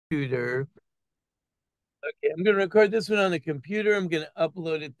computer. Okay, I'm going to record this one on the computer. I'm going to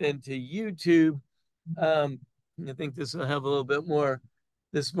upload it then to YouTube. Um, I think this will have a little bit more,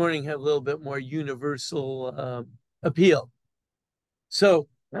 this morning have a little bit more universal appeal. So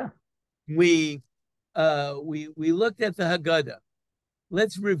Yeah. we looked at the Hagadah.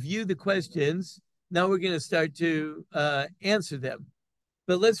 Let's review the questions. Now we're going to start to answer them.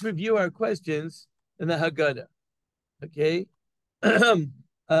 But let's review our questions in the Haggadah. Okay.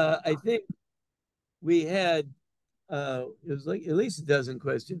 I think we had it was like at least a dozen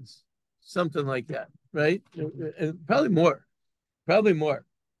questions, something like that, right? Probably more, probably more.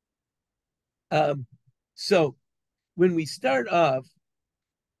 So when we start off,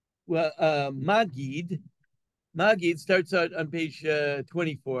 well, Magid starts out on page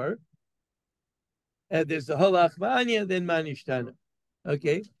 24. There's the Halachmanya, then Manishtana.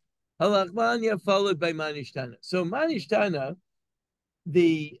 Okay. Halachmanya followed by Manishtana. So Manishtana,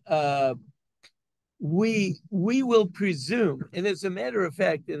 the we will presume, and as a matter of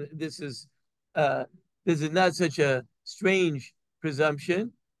fact, and this is not such a strange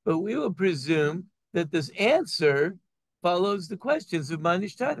presumption, but we will presume that this answer follows the questions of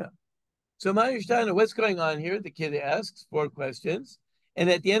Manishtana. So Manishtana, what's going on here? The kid asks 4 questions, and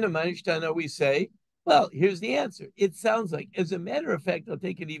at the end of Manishtana, we say, well, here's the answer. It sounds like, as a matter of fact, I'll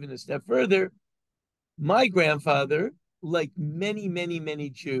take it even a step further. My grandfather, like many, many, many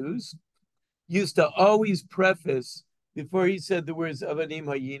Jews, used to always preface, before he said the words Avadim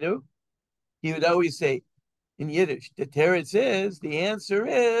Hayinu, he would always say in Yiddish, the teretz is, the answer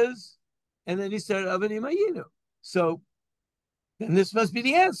is, and then he started Avadim Hayinu. So then this must be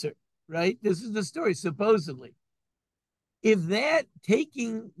the answer, right? This is the story, supposedly. If that,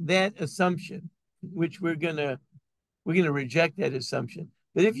 taking that assumption, which we're gonna reject that assumption,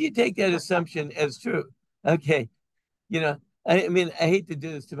 but if you take that assumption as true, okay, I mean, I hate to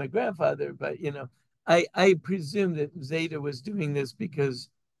do this to my grandfather, but I presume that Zeta was doing this because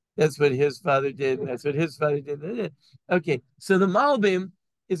that's what his father did, and that's what his father did. Okay, so the Malbim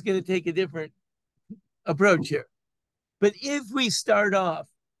is going to take a different approach here. But if we start off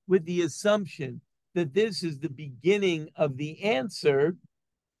with the assumption that this is the beginning of the answer,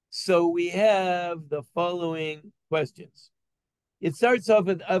 so we have the following questions. It starts off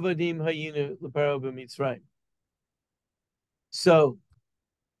with Avadim Hayinu Leparo B'Mitzrayim. So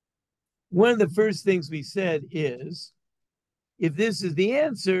one of the first things we said is, if this is the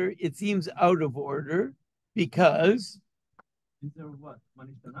answer, it seems out of order because, What?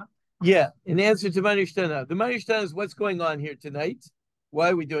 Manishtana? yeah, in answer to Manishtana. The Manishtana is what's going on here tonight. Why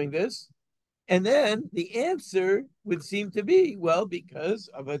are we doing this? And then the answer would seem to be, well, because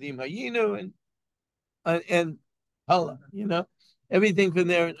Avadim Hayinu and Allah, everything from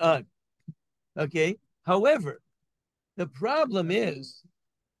there and on. Okay. However, the problem is,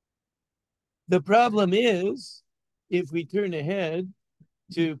 if we turn ahead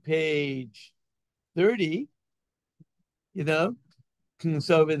to page 30, so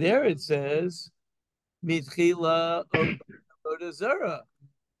over there it says, Mitchila Avodah Zarah.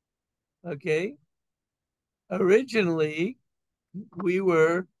 Okay. Originally, we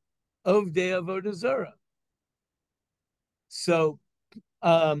were Ovdei Avodah Zarah. So,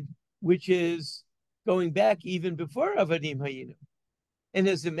 which is going back even before Avadim Hayinu. And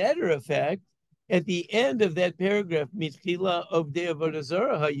as a matter of fact, at the end of that paragraph, Mitchila Ovdei Avodah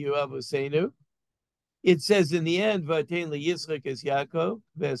Zarah Hayu Avosenu, it says in the end, V'atein leYitzchak es Yaakov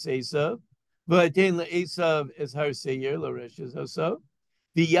v'es Esav, V'atein leEsav es Har Seir l'Resh es Hosav,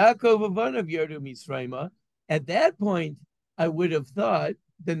 V'Yaakov avanav yardu Mitzrayma. At that point, I would have thought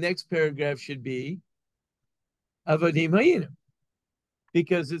the next paragraph should be Avadim Hayinu,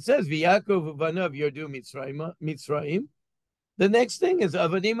 because it says V'Yaakov avanav yardu Mitzrayim. The next thing is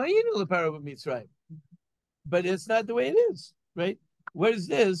Avadim Hayinu l'Paro B'Mitzrayim. But it's not the way it is, right? What is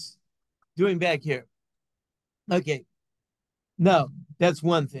this doing back here? Okay. Now, that's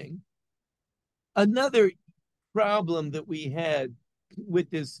one thing. Another problem that we had with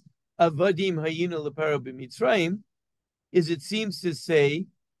this Avadim Hayinu L'Paro B'Mitzrayim is it seems to say,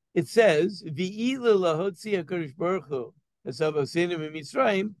 it says, V'ila lahotzi HaKadosh Baruch Hu esav osenu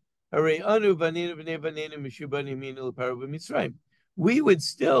b'Mitzrayim, harei anu vanenu v'nei vanenu mishubanim Hayinu L'Paro B'Mitzrayim. We would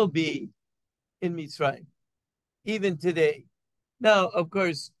still be in Mitzrayim, even today. Now, of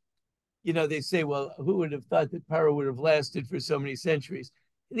course, they say, well, who would have thought that Paro would have lasted for so many centuries?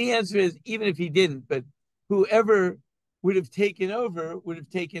 And the answer is, even if he didn't, but whoever would have taken over would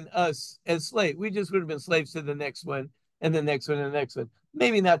have taken us as slaves. We just would have been slaves to the next one and the next one and the next one.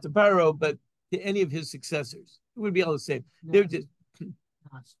 Maybe not to Paro, but to any of his successors. It would be all the same. Yeah. They would just,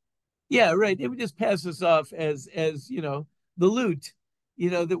 yeah, right. They would just pass us off as the loot,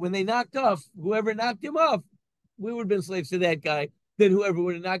 that when they knocked off, whoever knocked him off, we would have been slaves to that guy. Then whoever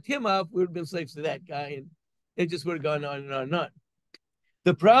would have knocked him off, we would have been slaves to that guy. And it just would have gone on and on and on.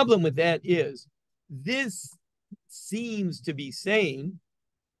 The problem with that is this seems to be saying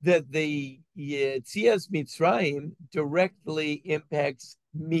that the Yetzias Mitzrayim directly impacts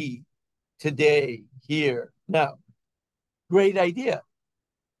me today, here, now. Great idea.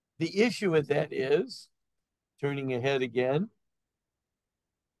 The issue with that is, turning ahead again,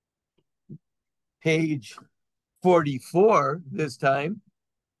 page 44 this time.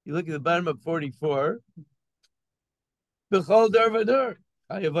 You look at the bottom of 44. Well,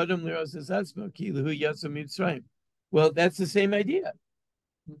 that's the same idea.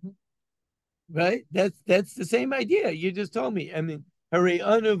 Right? That's the same idea. You just told me. I mean, we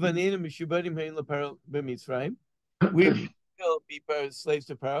will be slaves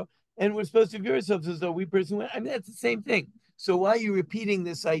to Paro, and we're supposed to view ourselves as though we personally. I mean, that's the same thing. So why are you repeating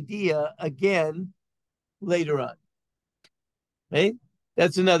this idea again later on? Right?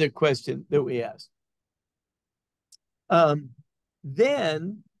 That's another question that we ask.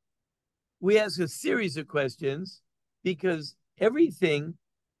 Then we ask a series of questions because everything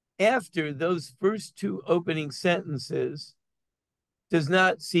after those first two opening sentences does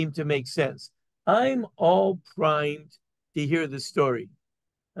not seem to make sense. I'm all primed to hear the story.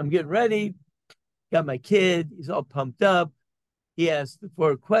 I'm getting ready. Got my kid. He's all pumped up. He asked the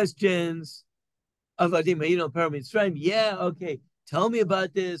 4 questions. Yeah, okay. Tell me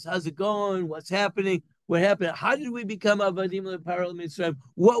about this. How's it going? What's happening? What happened? How did we become Avadim LeParo Mitzrayim?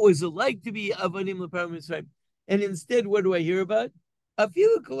 What was it like to be Avadim LeParo Mitzrayim? And instead, what do I hear about?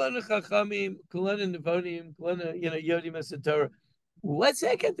 Afilu kolana chachamim, kolana nevonim, kolana yodim esatorah. What's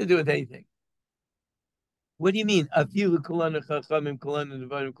that got to do with anything? What do you mean? Afilu kolana chachamim, kolana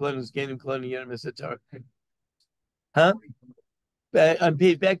nevonim, kolana zkenim, kolana yodim esatorah. Huh?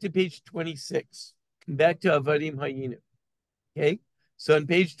 Back to page 26. Back to Avadim Hayinu. Okay, so on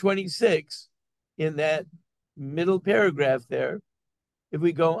page 26, in that middle paragraph there, if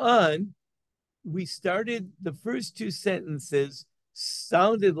we go on, we started the first 2 sentences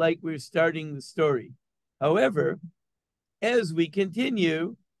sounded like we're starting the story. However, as we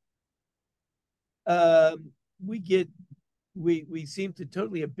continue, we seem to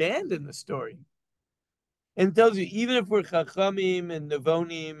totally abandon the story. And it tells you, even if we're chachamim and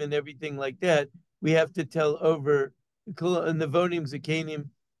nevonim and everything like that, we have to tell over nevonim, zakenim.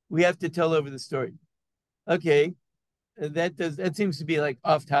 We have to tell over the story. Okay, that seems to be like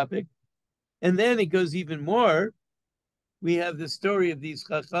off topic. And then it goes even more. We have the story of these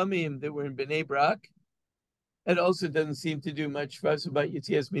chachamim that were in Bnei Brak. It also doesn't seem to do much for us about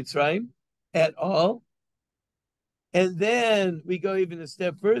Yetzias Mitzrayim at all. And then we go even a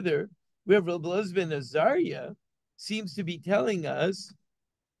step further. We have Rabbi Elazar ben Azariah seems to be telling us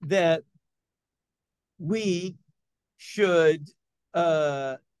that we should.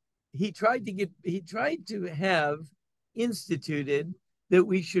 He tried to have instituted that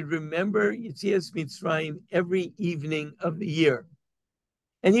we should remember Yetzias Mitzrayim every evening of the year.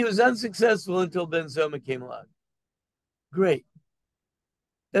 And he was unsuccessful until Ben Zoma came along. Great.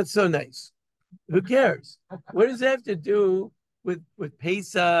 That's so nice. Who cares? What does that have to do with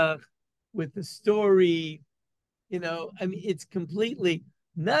Pesach, with the story? I mean, it's completely,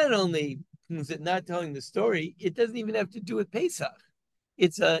 not only is it not telling the story, it doesn't even have to do with Pesach.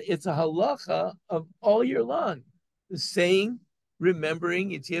 It's a halacha of all year long. The saying,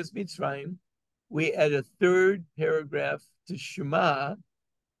 remembering Yetzias Mitzrayim, we add a 3rd paragraph to Shema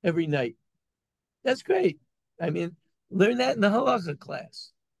every night. That's great. I mean, learn that in the halacha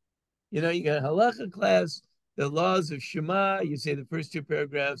class. You got a halacha class, the laws of Shema, you say the first 2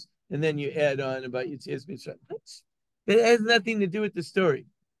 paragraphs, and then you add on about Yetzias Mitzrayim. That has nothing to do with the story.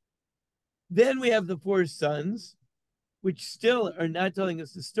 Then we have the 4 sons, which still are not telling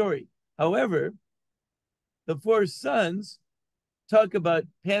us the story. However, the 4 sons talk about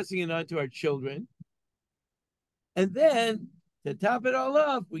passing it on to our children. And then, to top it all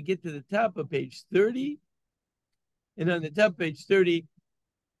off, we get to the top of page 30. And on the top of page 30,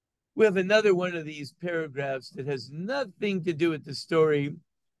 we have another one of these paragraphs that has nothing to do with the story,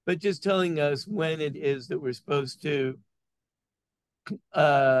 but just telling us when it is that we're supposed to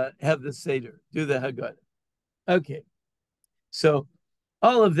have the Seder, do the Hagadah. Okay. So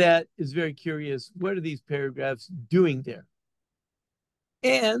all of that is very curious. What are these paragraphs doing there?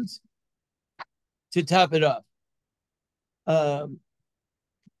 And to top it off,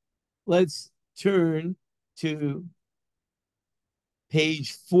 let's turn to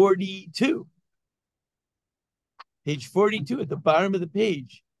page 42. Page 42, at the bottom of the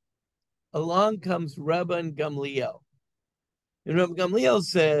page, along comes Rabban Gamliel. And Rabbi Gamliel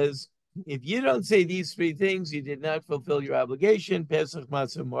says, if you don't say these three things, you did not fulfill your obligation, Pesach,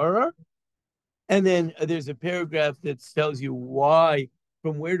 Matzah, Maror. And then there's a paragraph that tells you why,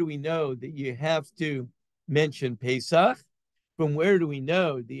 from where do we know that you have to mention Pesach? From where do we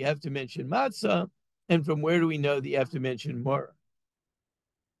know that you have to mention Matzah? And from where do we know that you have to mention Maror?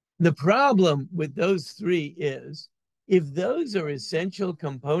 The problem with those three is, if those are essential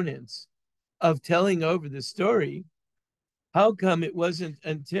components of telling over the story, how come it wasn't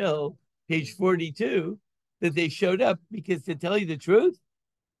until page 42 that they showed up? Because to tell you the truth,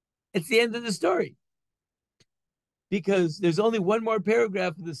 it's the end of the story. Because there's only one more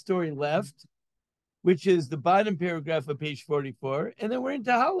paragraph of the story left, which is the bottom paragraph of page 44, and then we're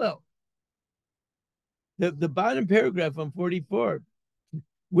into Hallel. The bottom paragraph on 44,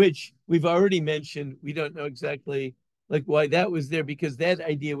 which we've already mentioned, we don't know exactly like why that was there, because that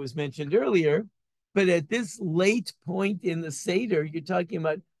idea was mentioned earlier. But at this late point in the Seder, you're talking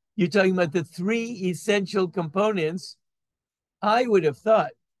about the three essential components. I would have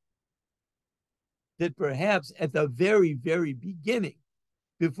thought that perhaps at the very, very beginning,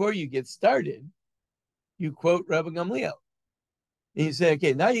 before you get started, you quote Rabbi Gamliel. And you say,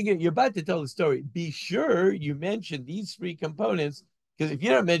 okay, now you're about to tell the story. Be sure you mention these three components, because if you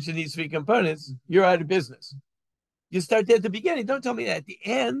don't mention these three components, you're out of business. You start at the beginning. Don't tell me that at the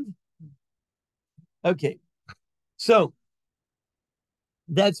end. Okay. So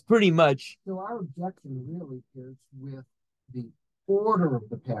that's pretty much. So our objection really is with the order of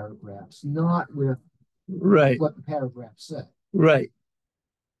the paragraphs, not with what the paragraphs say. Right.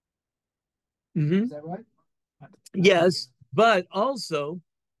 Is that right? Yes, but also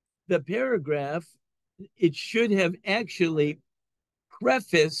the paragraph, it should have actually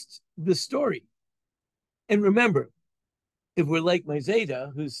prefaced the story. And remember, if we're like my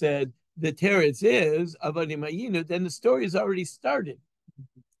Zeta, who said the teretz is Avadim Hayinu, then the story has already started.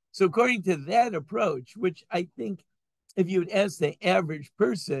 So according to that approach, which I think if you would ask the average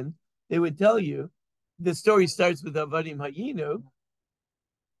person, they would tell you the story starts with Avadim Hayinu,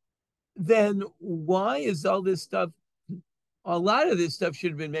 then why is all this stuff? A lot of this stuff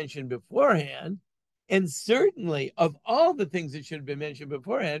should have been mentioned beforehand. And certainly, of all the things that should have been mentioned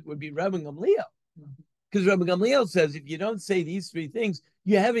beforehand, would be Rabbi Gamliel. Because Rabbi Gamliel says, if you don't say these three things,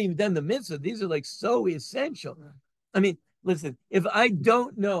 you haven't even done the mitzvah. These are like so essential. I mean, listen, if I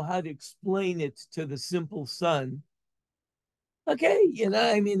don't know how to explain it to the simple son, okay,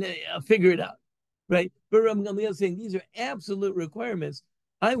 I'll figure it out, right? But Rabbi Gamliel saying these are absolute requirements.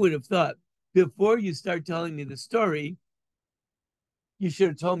 I would have thought, before you start telling me the story, you should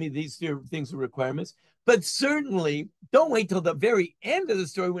have told me these things are requirements. But certainly, don't wait till the very end of the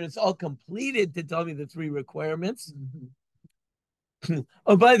story when it's all completed to tell me the three requirements.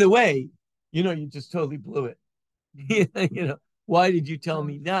 Oh, by the way, you just totally blew it. Why did you tell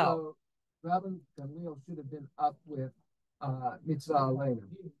me now? So Rabbi Gamliel should have been up with mitzvah later.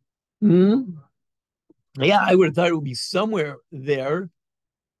 Yeah, I would have thought it would be somewhere there.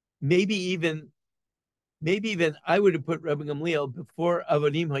 Maybe even I would have put Rabbi Gamliel before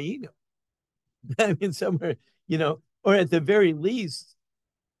Avodim Hayinu. I mean, somewhere, or at the very least,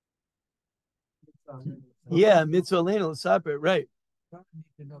 mitzvah leinu l'saper, right? I need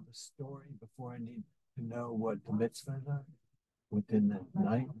to know the story before I need to know what the mitzvahs are within that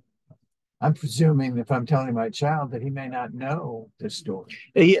night. I'm presuming if I'm telling my child that he may not know the story.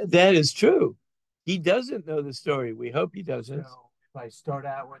 Yeah, that is true. He doesn't know the story. We hope he doesn't. So if I start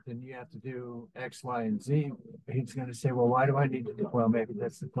out with, and you have to do X, Y, and Z, he's going to say, well, why do I need to do? Well, maybe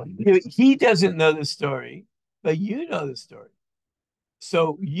that's the point. He doesn't know the story, but you know the story.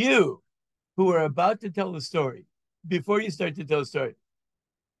 So you, who are about to tell the story, before you start to tell the story,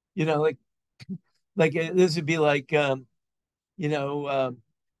 like this would be like,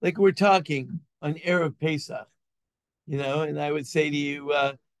 like we're talking on Erev Pesach, and I would say to you,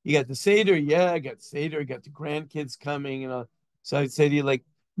 you got the Seder? Yeah, I got the Seder. I got the grandkids coming, So I'd say to you, like,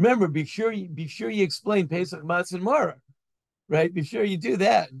 remember, be sure you explain Pesach, Matzah, and Maror, right? Be sure you do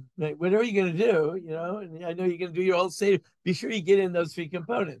that. Right? Whatever you're going to do, and I know you're going to do your whole Seder. Be sure you get in those three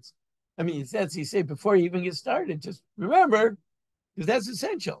components. I mean, that's you say before you even get started. Just remember, because that's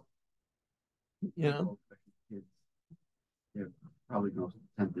essential. It probably goes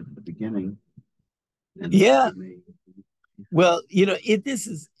tempted at the beginning. Yeah. Well, this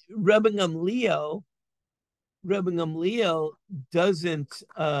is Rabbi Gamliel. Rabbi Gamliel doesn't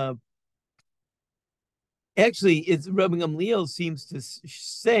actually. It's Rabbi Gamliel seems to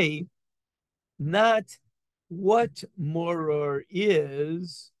say not what Moror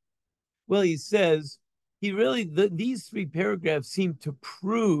is. Well, he says he really these three paragraphs seem to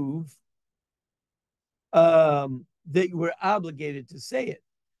prove that we're obligated to say it.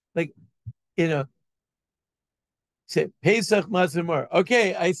 Like, say Pesach Matzah Moror.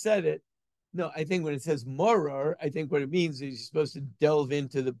 Okay, I said it. No, I think when it says Moror, I think what it means is you're supposed to delve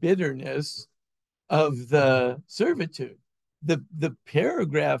into the bitterness of the servitude. The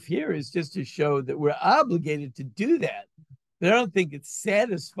paragraph here is just to show that we're obligated to do that. But I don't think it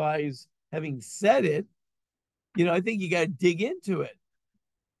satisfies having said it. I think you got to dig into it.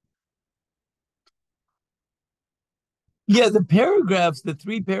 Yeah, the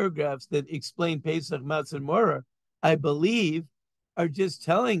 3 paragraphs that explain Pesach, Matzah, and Moror, I believe, are just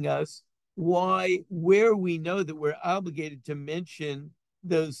telling us where we know that we're obligated to mention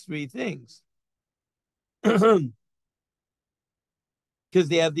those 3 things. Because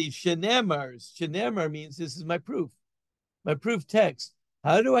they have these shenemars. Shenemar means this is my proof text.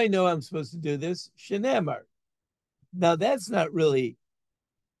 How do I know I'm supposed to do this? Shenemar. Now, that's not really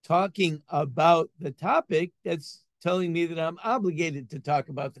talking about the topic. That's telling me that I'm obligated to talk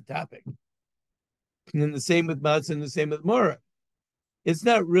about the topic. And the same with Matzah and the same with Moror. It's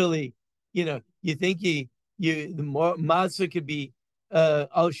not really, you think the Matzah could be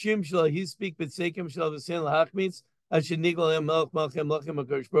al shim shel he speak b'tzekim shel v'sein lahachmitz asher nigol melech malchem lachem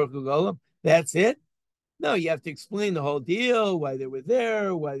hakadosh baruch hu golem. That's it? No, you have to explain the whole deal, why they were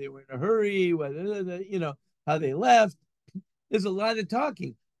there, why they were in a hurry, how they left. There's a lot of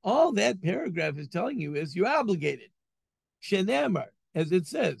talking. All that paragraph is telling you is you're obligated. Shenemar, as it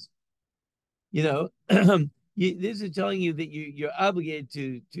says. This is telling you that you're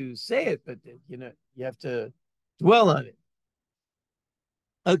obligated to say it, but you have to dwell on it.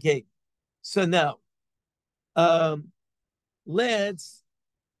 Okay, so now let's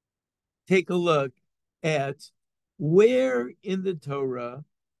take a look at where in the Torah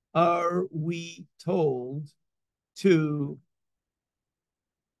are we told to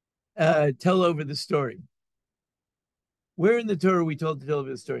tell over the story. Where in the Torah are we told to tell over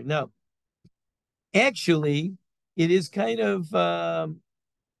the story? Now, actually, it is kind of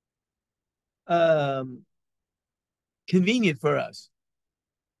convenient for us.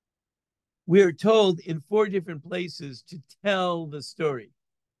 We are told in 4 different places to tell the story.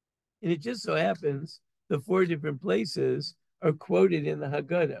 And it just so happens the 4 different places are quoted in the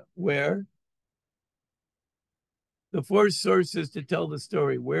Hagadah, where the 4 sources to tell the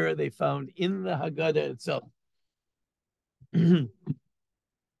story, where are they found in the Hagadah itself?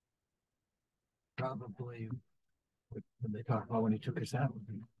 Probably when they talk about when he took us out.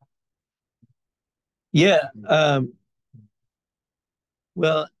 Yeah.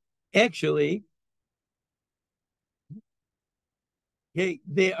 Well, actually,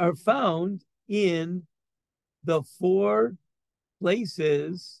 they are found in the 4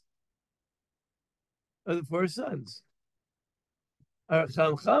 places of the 4 sons. Our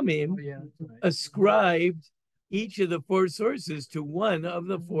Chachamim ascribed each of the 4 sources to one of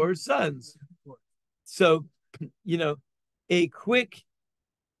the 4 sons. So, a quick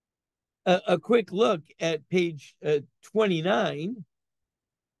look at page 29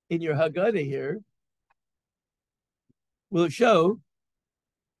 in your Haggadah here will show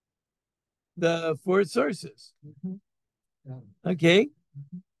the 4 sources. Okay.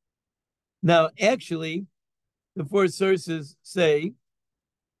 Now, actually, the 4 sources say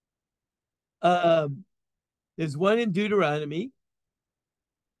there's one in Deuteronomy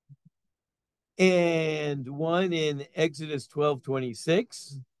and one in Exodus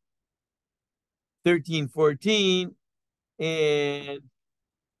 12:26, 13:14, and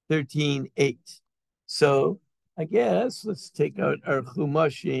 13:8. So I guess let's take out our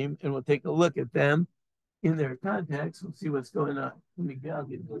Chumashim and we'll take a look at them in their context. We'll see what's going on. Let me get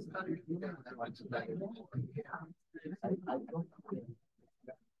this.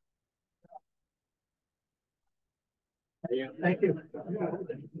 Thank you.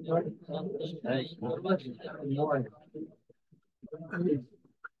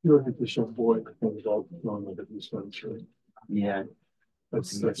 You're the bishop boy things all going with this country. Yeah,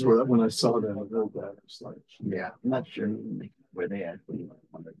 That's where when I saw that I wrote that it's like I'm not sure where they actually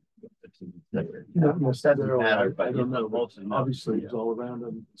doesn't matter, but I don't know. most of them are. Obviously it's all around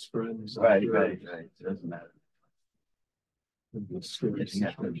them spreading. Right. It doesn't matter. It's scary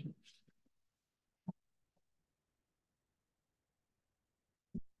situation.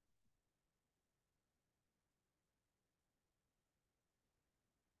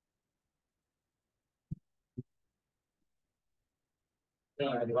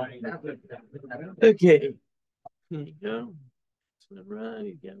 Okay. Here you go. Right.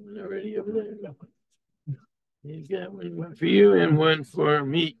 You got one already over there. You got one for you and one for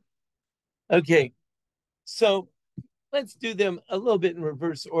me. Okay. So let's do them a little bit in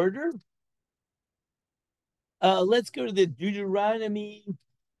reverse order. Let's go to the Deuteronomy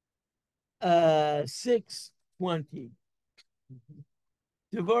 6:20.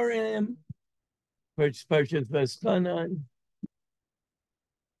 Devarim, Parshas Vaskanan.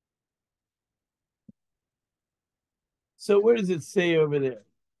 So where does it say over there?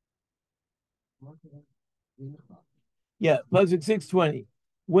 Yeah, Pasuk 6:20.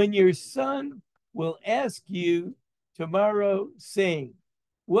 When your son will ask you tomorrow, saying,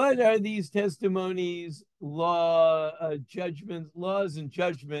 "What are these testimonies, laws and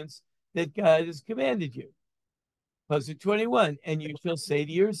judgments that God has commanded you?" Pasuk 21. And you shall say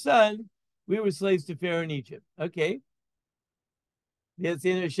to your son, "We were slaves to Pharaoh in Egypt." Okay. That's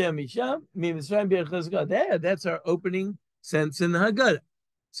our opening sentence in the Hagadah.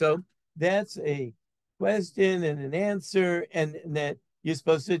 So that's a question and an answer, and that you're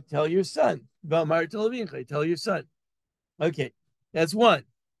supposed to tell your son. Tell your son. Okay, that's one.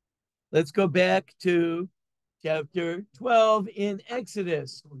 Let's go back to chapter 12 in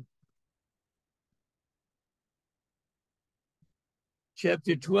Exodus.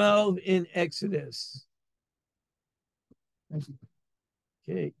 Chapter 12 in Exodus.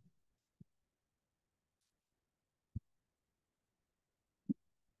 Okay.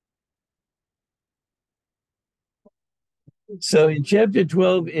 So in chapter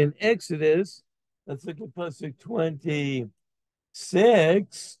 12 in Exodus, let's look at Pasuk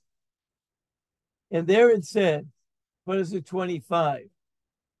 26. And there it said, what is it, 25?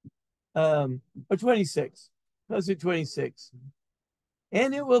 Or 26. Pasuk 26.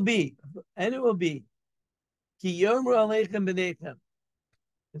 And it will be, Ki yomru aleichem b'neichem.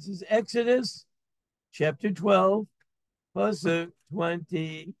 This is Exodus chapter 12, Pasuk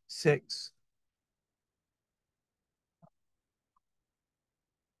 26.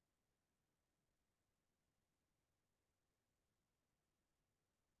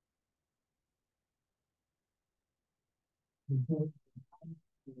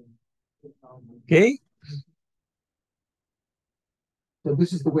 Okay. So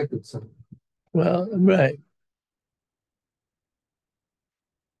this is the wicked son. Well, right.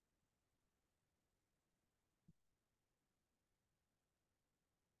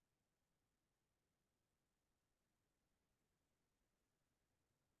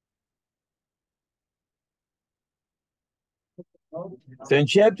 So in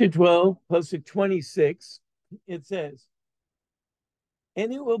chapter 12, Pasuk 26, it says,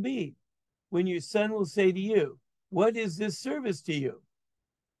 and it will be when your son will say to you, "What is this service to you?"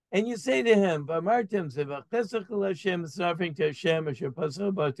 And you say to him, "V'amartem zevachesach Hashem," it's an offering to Hashem, asher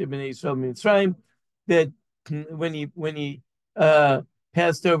pasach b'atim b'nei Yisrael mitzrayim, that when he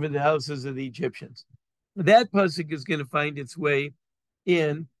passed over the houses of the Egyptians. That pasuk is going to find its way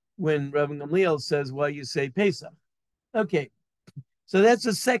in when Rabbi Gamliel says, "Why you say Pesach?" Okay, so that's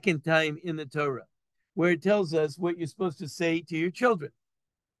the second time in the Torah where it tells us what you're supposed to say to your children.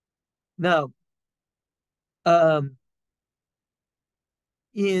 Now,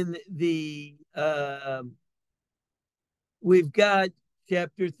 in the we've got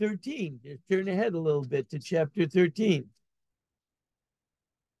chapter 13. Just turn ahead a little bit to chapter 13.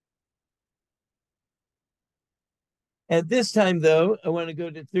 At this time, though, I want to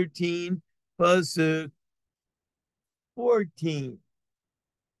go to 13, pasuk 14.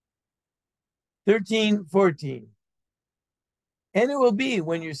 13, 14. And it will be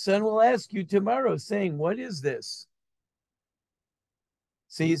when your son will ask you tomorrow, saying, "What is this?"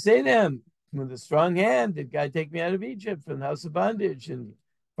 So you say to him, "With a strong hand did God take me out of Egypt from the house of bondage, and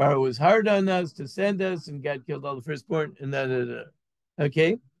Pharaoh was hard on us to send us, and God killed all the firstborn," and da.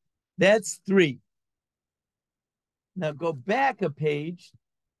 Okay, that's 3. Now go back a page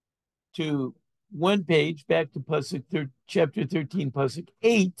to one page, back to chapter 13, pasuk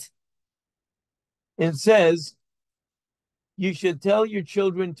 8. It says, "You should tell your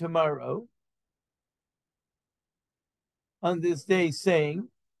children tomorrow on this day, saying,"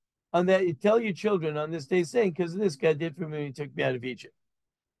 tell your children on this day, saying, "Because this God did for me when he took me out of Egypt."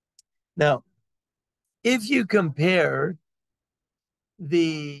 Now, if you compare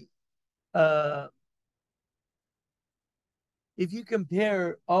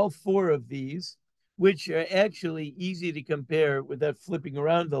all 4 of these, which are actually easy to compare without flipping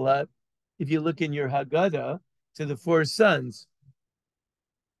around a lot, if you look in your Hagadah to the 4 sons.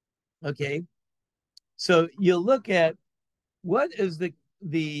 Okay, so you look at what are the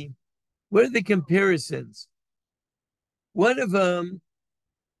comparisons. One of them,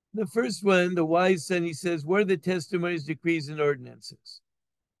 the first one, the wise son, he says, "What are the testimonies, decrees, and ordinances?"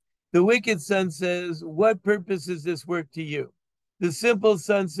 The wicked son says, "What purpose is this work to you?" The simple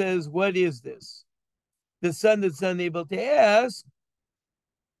son says, "What is this?" The son that's unable to ask,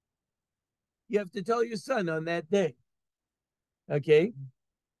 you have to tell your son on that day. Okay?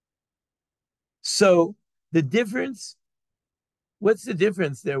 So the difference, what's the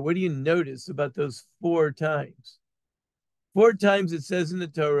difference there? What do you notice about those 4 times? 4 times it says in the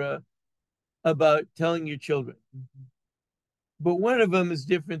Torah about telling your children. But one of them is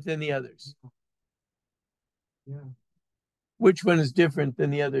different than the others. Yeah. Which one is different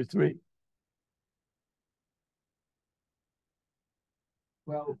than the other 3?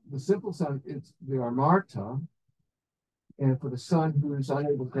 Well, the simple son, it's the Amarta, and for the son who is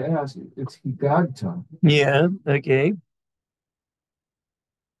unable to ask, it's Hagadah. Yeah, okay.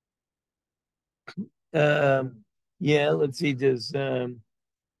 Yeah, let's see, does the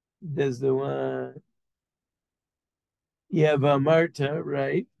one, yeah, Vamarta,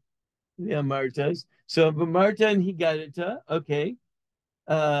 right? Yeah, Martas. So Vamarta and Higadata, okay.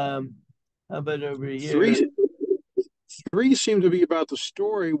 How about over here? Three seem to be about the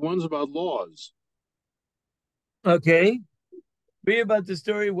story. One's about laws. Okay. 3 about the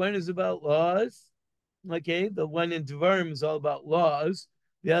story, 1 is about laws. Okay, the one in Devarim is all about laws.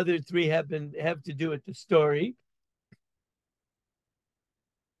 The other 3 have to do with the story.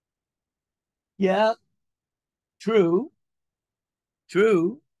 Yeah, true.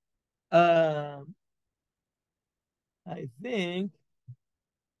 I think,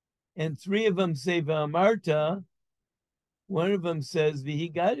 and 3 of them say Vamarta. One of them says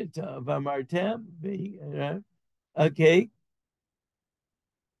Vihigadata, Vamartam. Okay.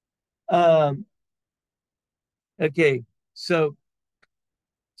 Okay. So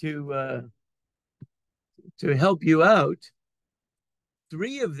to help you out,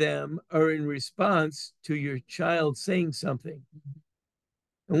 3 of them are in response to your child saying something,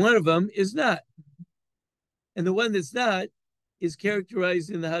 and one of them is not. And the one that's not is characterized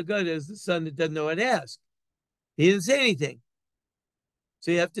in the Haggadah as the son that doesn't know what to ask. He didn't say anything.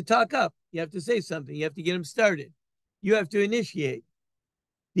 So you have to talk up. You have to say something. You have to get him started. You have to initiate.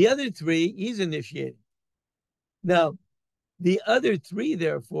 The other 3, he's initiating. Now, the other 3,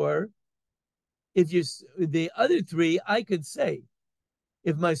 therefore, the other 3, I could say,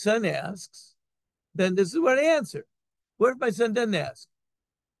 if my son asks, then this is what I answer. What if my son doesn't ask?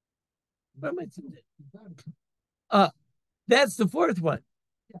 What am I saying? That's the 4th one.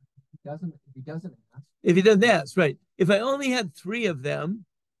 Yeah. If he doesn't ask. If he doesn't ask, right. If I only had 3 of them,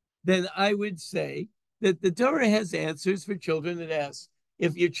 then I would say that the Torah has answers for children that ask.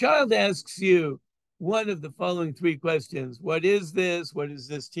 If your child asks you one of the following 3 questions, what is this? What is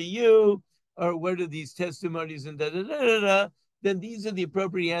this to you? Or what are these testimonies and da-da-da-da-da, then these are the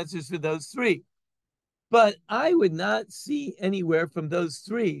appropriate answers for those 3. But I would not see anywhere from those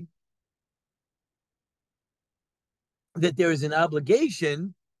 3 that there is an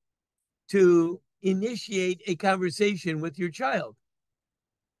obligation to initiate a conversation with your child.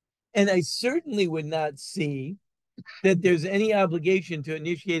 And I certainly would not see that there's any obligation to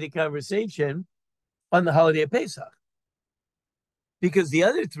initiate a conversation on the holiday of Pesach. Because the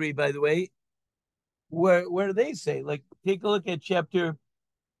other 3, by the way, where do they say? Like, take a look at chapter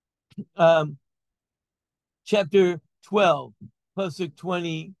 12, pasuk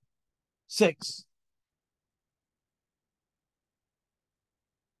 26.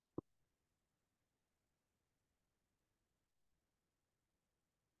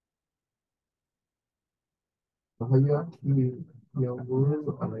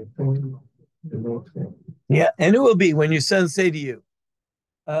 Yeah, and it will be when your son say to you,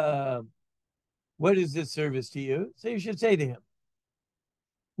 what is this service to you? So you should say to him.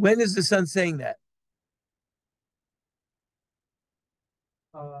 When is the son saying that?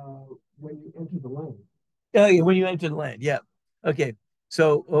 When you enter the land. Yeah, when you enter the land, yeah. Okay,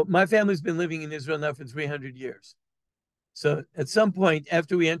 so my family's been living in Israel now for 300 years. So at some point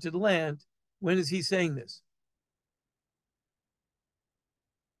after we enter the land, when is he saying this?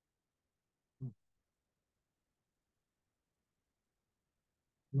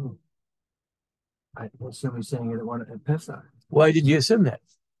 I assume he's saying it at Pesach. Why did you assume that?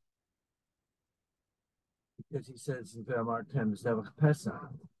 Because he says in Martin Pesach.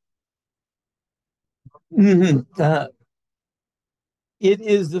 It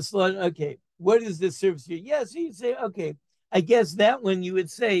is the slaughter. Okay, what is this service to you? Yes, you'd say, okay, I guess that one you would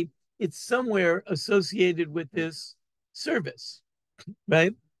say it's somewhere associated with this service,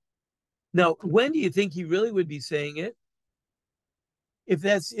 right? Now, when do you think he really would be saying it? If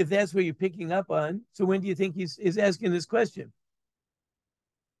that's what you're picking up on, so when do you think he's asking this question?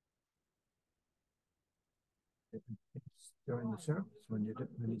 During the service, when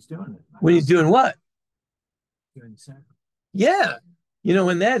he's doing it. When he's doing what? During the service. Yeah,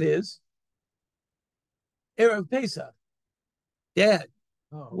 when that is Erev Pesach. Dad,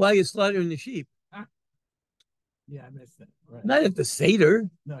 Oh, while you're slaughtering the sheep. yeah, I missed that. Right. Not at the Seder.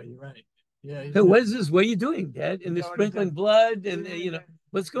 No, you're right. Yeah. Hey, what is this? What are you doing, Dad? And they're already sprinkling done. blood and, Yeah.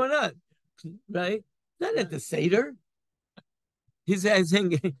 what's going on? Right? Not at the Seder. He's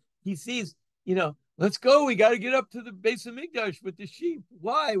saying, he sees, let's go. We got to get up to the base of Mikdash with the sheep.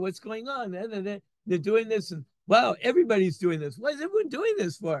 Why? What's going on? And they're doing this. And wow, everybody's doing this. Why is everyone doing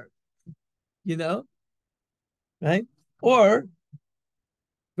this for? Right? Or,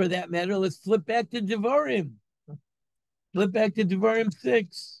 for that matter, let's flip back to Devarim. Flip back to Devarim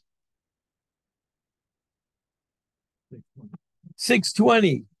 6.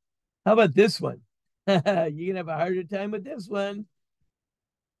 620. How about this one? You're going to have a harder time with this one.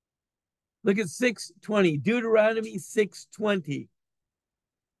 Look at 620. Deuteronomy 620.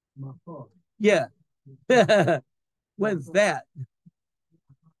 Yeah. When's that?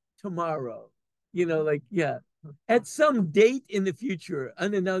 Tomorrow. Yeah. At some date in the future,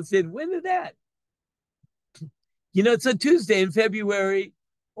 unannounced. When is that? It's a Tuesday in February,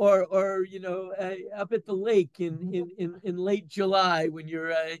 or up at the lake in late July when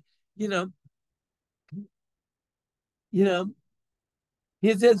you're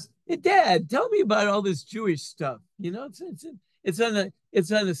he says, hey, Dad, tell me about all this Jewish stuff. It's on a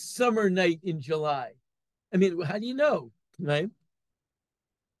summer night in July. I mean, how do you know, right?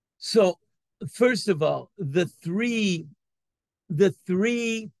 So, first of all, the three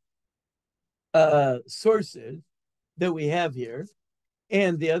sources that we have here,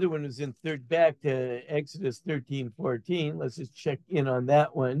 and the other one was in back to Exodus 13:14. Let's just check in on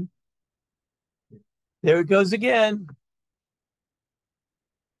that one. There it goes again.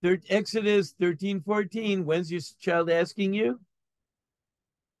 Exodus 13:14. When's your child asking you?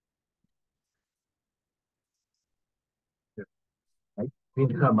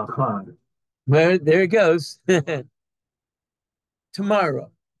 Well, there it goes.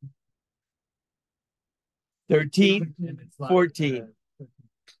 Tomorrow. 13:14.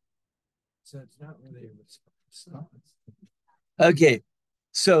 So it's not really a response. Okay.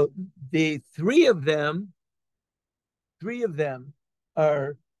 So the three of them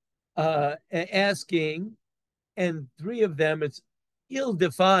are asking, and three of them, it's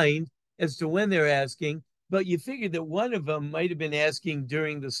ill-defined as to when they're asking, but you figure that one of them might have been asking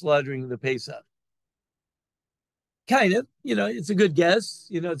during the slaughtering of the Pesach. Kind of, it's a good guess.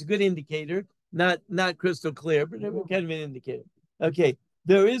 It's a good indicator. Not crystal clear, but kind of an indicator. Okay,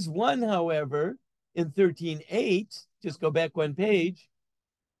 there is one, however, in 13:8. Just go back one page.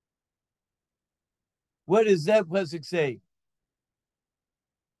 What does that pasuk say?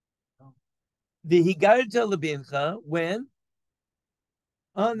 The Hagadah Lebincha, when?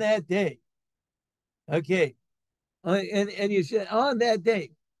 On that day. Okay. And you should, on that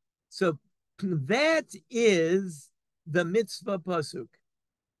day. So that is the mitzvah pasuk.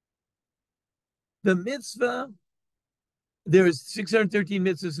 The mitzvah, there's 613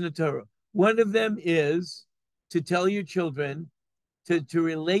 mitzvahs in the Torah. One of them is to tell your children to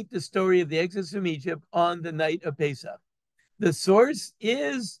relate the story of the Exodus from Egypt on the night of Pesach. The source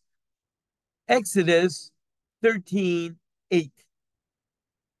is Exodus 13:8.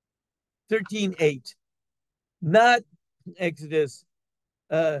 13:8. Not Exodus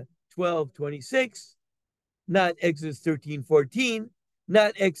 12:26, not Exodus 13:14,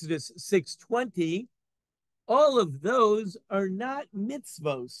 not Exodus 6:20. All of those are not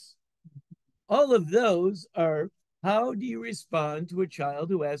mitzvos. All of those are, how do you respond to a child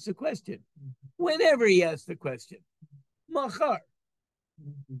who asks a question? Whenever he asks the question. Machar.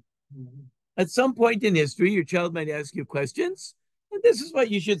 At some point in history, your child might ask you questions, and this is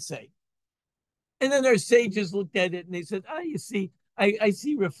what you should say. And then our sages looked at it and they said, you see, I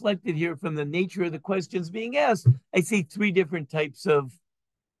see reflected here from the nature of the questions being asked, I see three different types of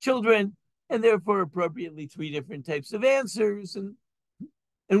children, and therefore appropriately three different types of answers. And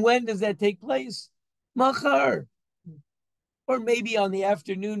when does that take place? Machar. Or maybe on the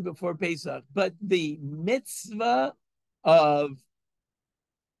afternoon before Pesach. But the mitzvah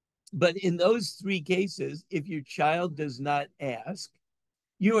but in those three cases, if your child does not ask,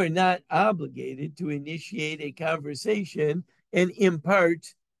 you are not obligated to initiate a conversation and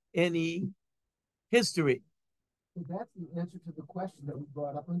impart any history. So that's the answer to the question that we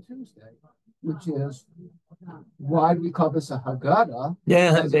brought up on Tuesday, which is, why do we call this a Hagadah?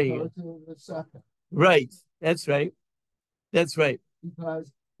 Yeah, there you go. The Seder? Right. That's right. That's right.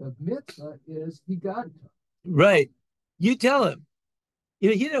 Because the mitzvah is Hagadah. Right. You tell him.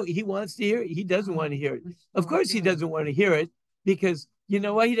 He wants to hear it. He doesn't want to hear it. Of course he doesn't want to hear it, because you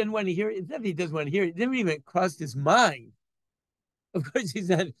know why he doesn't want to hear it? It's not that he doesn't want to hear it. It didn't even cross his mind. Of course he's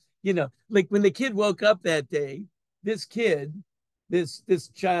not, like when the kid woke up that day, this kid this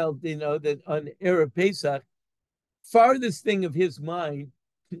child, that on Erev Pesach, farthest thing of his mind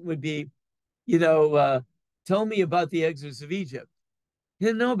would be, tell me about the Exodus of Egypt. He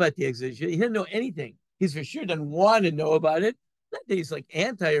didn't know about the Exodus. He didn't know anything. He's for sure doesn't want to know about it. Not that he's like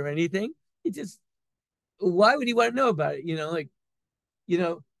anti or anything. He just, why would he want to know about it?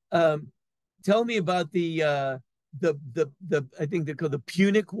 Tell me about the I think they're called the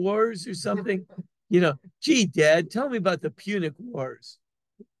Punic Wars or something. Gee, Dad, tell me about the Punic Wars.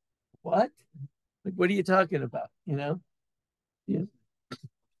 What? Like, what are you talking about? Yeah.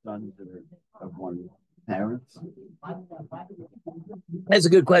 Sons of one parents. That's a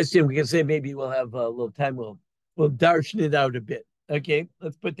good question. We can say maybe we'll have a little time. We'll darshan it out a bit. Okay,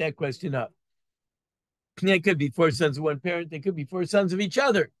 let's put that question up. It could be 4 sons of one parent. They could be 4 sons of each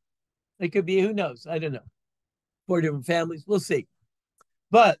other. It could be, who knows? I don't know. 4 different families. We'll see.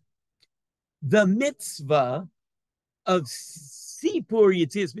 But the mitzvah of Sipur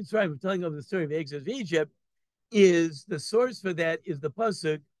Yetzias Mitzrayim, telling of the story of Exodus of Egypt, is the source for that is the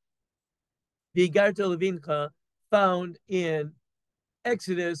pasuk V'Higarta Levincha, found in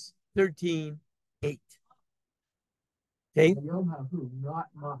Exodus 13:8. Okay.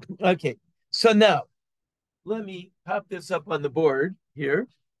 Okay. So now, let me pop this up on the board here.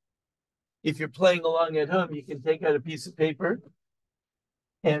 If you're playing along at home, you can take out a piece of paper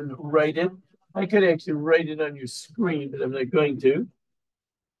and write it. I could actually write it on your screen, but I'm not going to.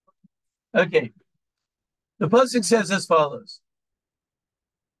 Okay. The pasuk says as follows.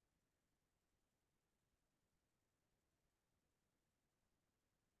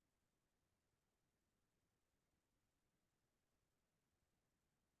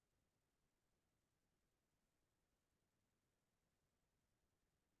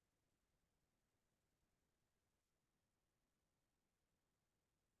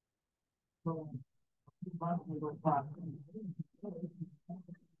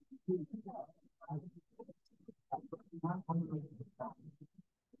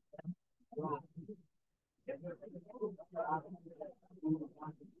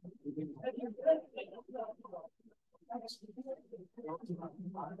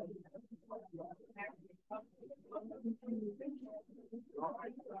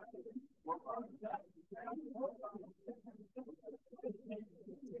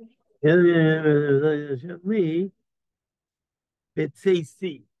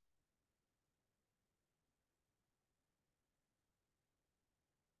 B'tzeisi.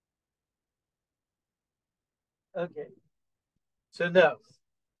 Okay. So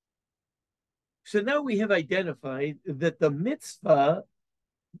now we have identified that the mitzvah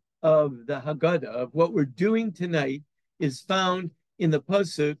of the Hagadah, of what we're doing tonight, is found in the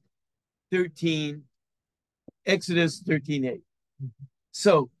pasuk 13, Exodus 13:8.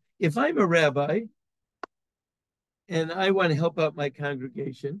 So if I'm a rabbi and I want to help out my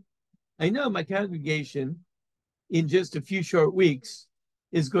congregation, I know my congregation in just a few short weeks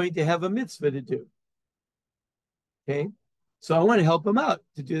is going to have a mitzvah to do. Okay. So I want to help them out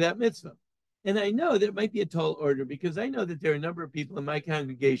to do that mitzvah. And I know that it might be a tall order because I know that there are a number of people in my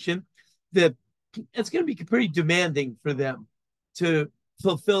congregation that it's going to be pretty demanding for them to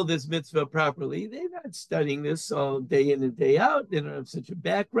fulfill this mitzvah properly. They're not studying this all day in and day out. They don't have such a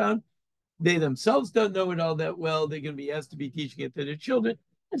background. They themselves don't know it all that well. They're going to be asked to be teaching it to their children.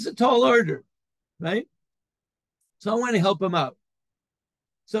 It's a tall order, right? So I want to help them out.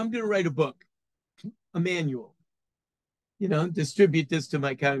 So I'm going to write a book, a manual, distribute this to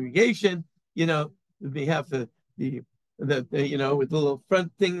my congregation, on behalf of the with the little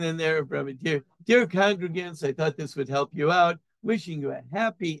front thing in there, dear congregants, I thought this would help you out. Wishing you a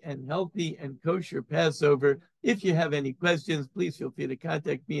happy and healthy and kosher Passover. If you have any questions, please feel free to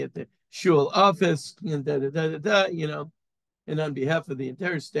contact me at the shul office and And on behalf of the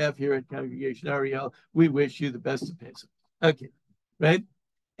entire staff here at Congregation Ariel, we wish you the best of Passover. Okay, right?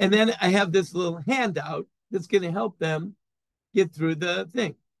 And then I have this little handout that's going to help them get through the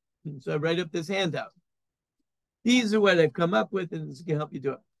thing. And so I write up this handout. These are what I've come up with, and this can help you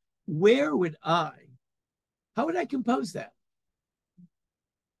do it. How would I compose that?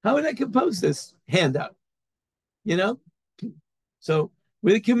 How would I compose this handout? So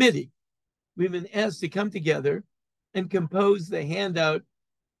with a committee, we've been asked to come together and compose the handout.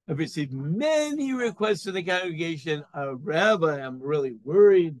 I've received many requests from the congregation. Rabbi, I'm really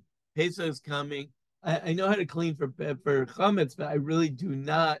worried. Pesach is coming. I know how to clean for chametz, but I really do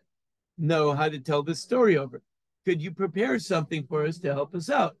not know how to tell this story over. Could you prepare something for us to help us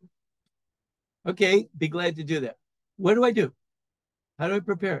out? Okay, be glad to do that. What do I do? How do I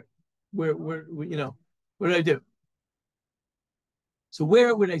prepare it? What do I do? So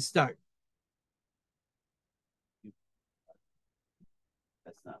where would I start?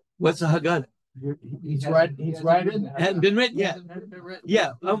 What's a Hagadah? He's right. He's right in there. Hadn't been written yet. Hasn't been written.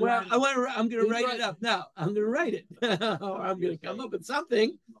 Yeah, He's I'm right. going to He's write right. it up now. I'm going to write it. Or I'm going to come up with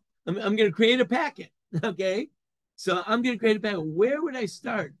something. I'm going to create a packet. Okay. So I'm going to create a packet. Where would I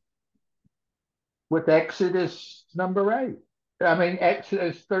start? With Exodus number 8. I mean,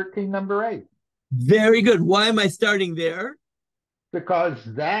 Exodus 13, number 8, Very good. Why am I starting there? because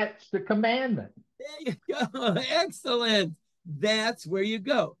that's the commandment. There you go. Excellent. That's where you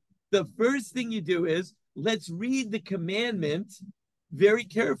go. The first thing you do is let's read the commandment very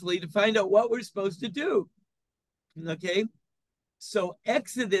carefully to find out what we're supposed to do. Okay. So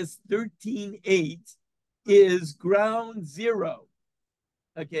Exodus 13:8 is ground zero.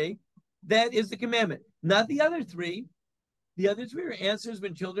 Okay. That is the commandment, not the other three. The other three are answers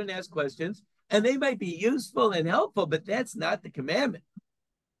when children ask questions, and they might be useful and helpful, but that's not the commandment.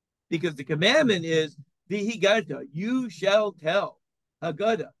 Because the commandment is the Hagadah, you shall tell.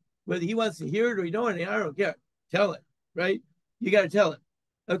 Hagadah. Whether he wants to hear it or you don't, I don't care. Tell it, right? You got to tell it.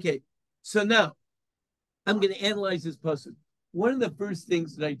 Okay. So now I'm going to analyze this pasuk. One of the first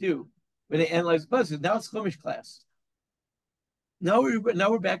things that I do when I analyze the pasuk, now it's Chumash class. Now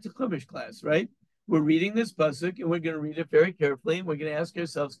we're back to Chumash class, right? We're reading this pasuk and we're going to read it very carefully and we're going to ask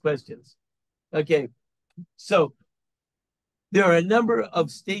ourselves questions. Okay. So there are a number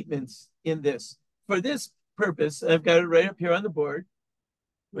of statements in this. For this purpose, I've got it right up here on the board,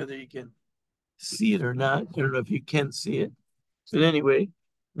 whether you can see it or not. I don't know if you can see it. But anyway,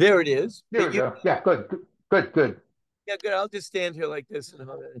 there it is. There we go. Yeah, good. Yeah, good. I'll just stand here like this and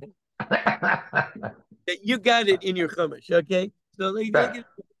hold it. You got it in your chumash, okay? So look at,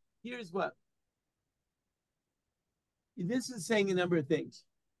 here's what. This is saying a number of things.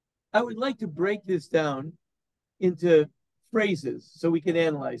 I would like to break this down into phrases so we can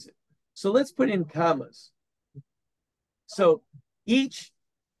analyze it. So let's put in commas. So each,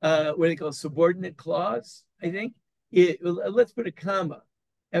 what do they call subordinate clause, I think. Let's put a comma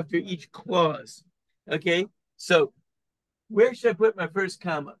after each clause. Okay, so where should I put my first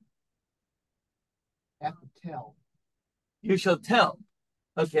comma? Have to tell. You shall tell.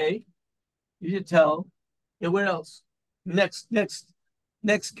 Okay, you should tell. And what else? Next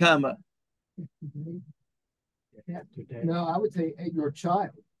comma. No, I would say your child.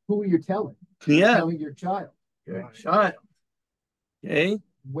 Who are you telling? Yeah. Telling your child. Your child. Okay.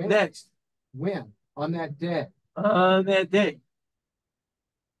 When? Next. When? On that day. On that day.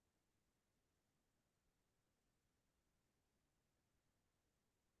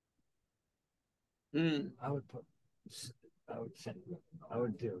 I would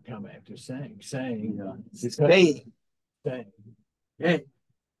do a comma after saying. Saying. Okay.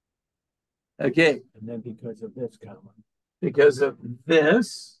 Okay. And then because of this comma. Because of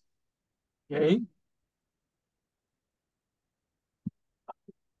this. Okay.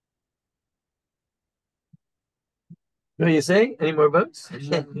 What do you say? Any more votes?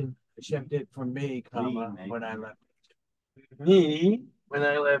 Hashem did for me, comma, when I left. Me, when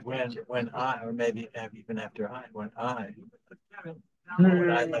I left. When I, or maybe even after I, when I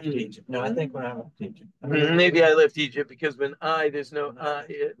left Egypt. No, I think when I left Egypt. Maybe I left Egypt because when there's no I.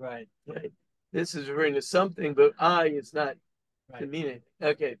 Right. This is referring to something, but I is not to mean it.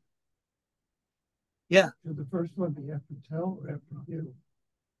 Okay. Yeah. Should the first one be after tell or after you?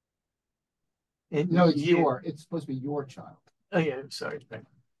 And No, it's supposed to be your child. Oh yeah, I'm sorry.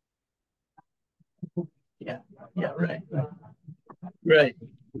 Yeah, right.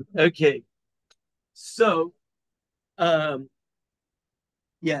 Okay. So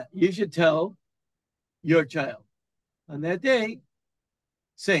yeah, you should tell your child on that day,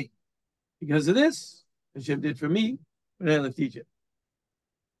 say, because of this, Hashem did for me when I left Egypt.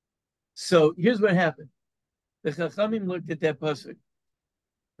 So here's what happened. The Chachamim looked at that pasuk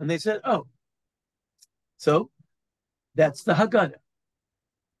and they said, oh, so that's the Hagadah.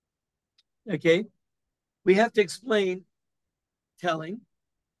 Okay. We have to explain telling,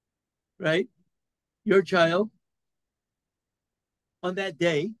 right? Your child on that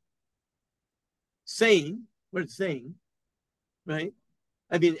day saying what it's saying, right?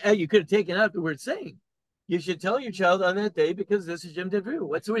 I mean, you could have taken out the word saying. You should tell your child on that day because this is Jim DeVru.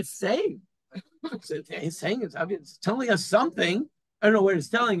 What's the word saying? It's saying it's telling us something. I don't know what it's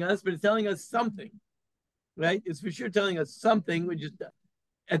telling us, but it's telling us something. Right? It's for sure telling us something. We just,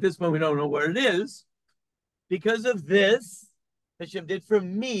 at this point, we don't know what it is. Because of this, Hashem did for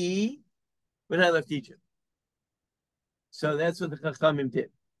me when I left Egypt. So that's what the Chachamim did.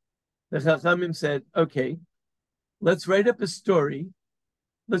 The Chachamim said, okay, let's write up a story.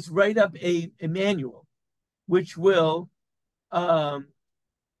 Let's write up a manual, which will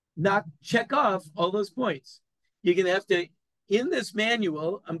not check off all those points. You're going to have to in this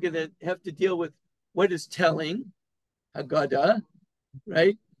manual, I'm going to have to deal with what is telling, Hagadah,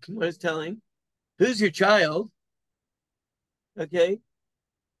 right? What is telling? Who's your child? Okay.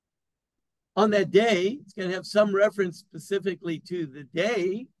 On that day, it's going to have some reference specifically to the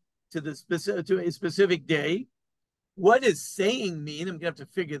day, to a specific day. What does saying mean? I'm going to have to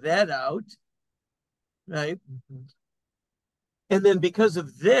figure that out, right? Mm-hmm. And then because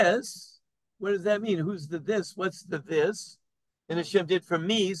of this, what does that mean? Who's the this? What's the this? And Hashem did for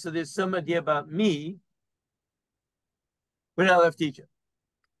me, so there's some idea about me when I left Egypt.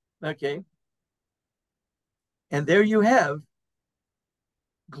 Okay. And there you have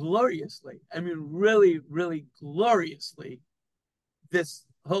gloriously, I mean, really, really gloriously, the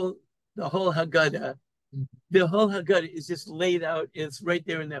whole Haggadah. The whole Haggadah is just laid out. It's right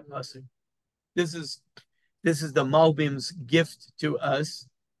there in that pasuk. This is the Malbim's gift to us,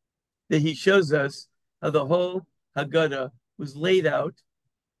 that he shows us how the whole Haggadah was laid out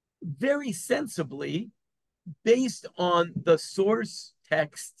very sensibly based on the source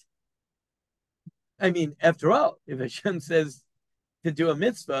text. I mean, after all, if Hashem says to do a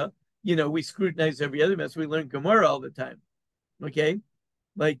mitzvah, we scrutinize every other mitzvah. We learn Gemara all the time, okay?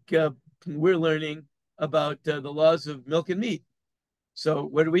 Like we're learning about the laws of milk and meat. So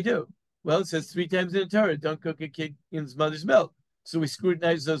what do? Well, it says 3 times in the Torah, don't cook a kid in his mother's milk. So we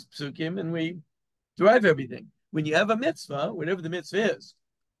scrutinize those psukim and we derive everything. When you have a mitzvah, whatever the mitzvah is,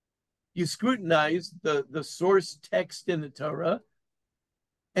 you scrutinize the source text in the Torah,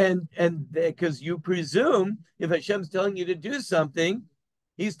 and because you presume if Hashem's telling you to do something,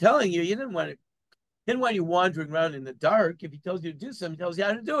 he's telling you. He didn't want you wandering around in the dark. If he tells you to do something, he tells you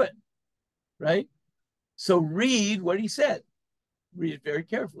how to do it, right? So read what he said. Read it very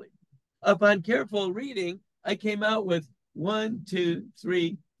carefully. Upon careful reading, I came out with 1, 2,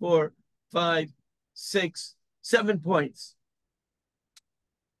 3, 4, 5, 6, 7 points.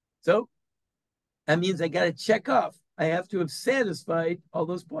 So that means I got to check off. I have to have satisfied all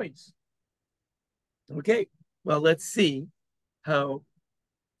those points. Okay, well, let's see how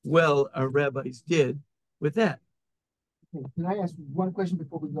well our rabbis did with that. Can I ask one question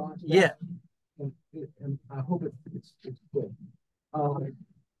before we go on to that? Yeah. And I hope it's good.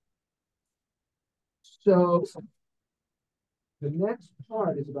 So the next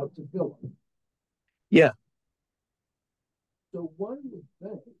part is about tefillin. Yeah. So one would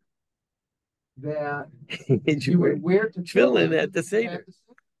think that you would wear tefillin at the Seder.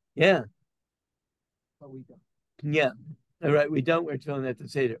 Yeah. But we don't. Yeah. All right. We don't wear tefillin at the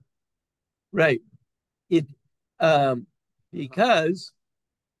Seder. Right. Because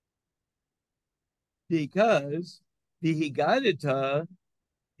the Hagadah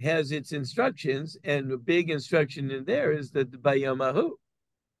has its instructions, and the big instruction in there is that the Bayamahu.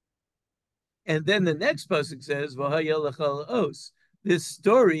 And then the next pasuk says, os. This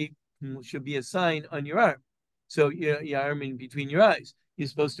story should be a sign on your arm. So your arm in between your eyes. You're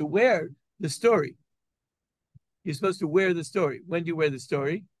supposed to wear the story. You're supposed to wear the story. When do you wear the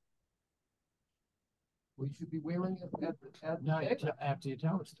story? We should be wearing it at night after you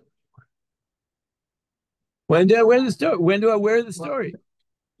tell the story. When do I wear the story? When do I wear the story?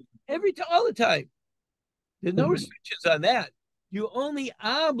 All the time. There's no restrictions on that. You're only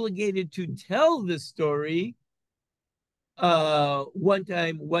obligated to tell the story one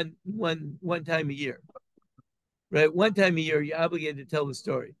time a year. Right? One time a year, you're obligated to tell the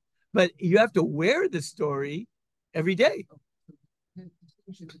story. But you have to wear the story every day. The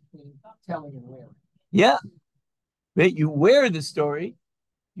distinction between telling and wearing. Yeah. Right? You wear the story.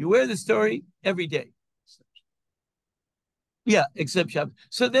 You wear the story every day. Yeah, except Shabbos.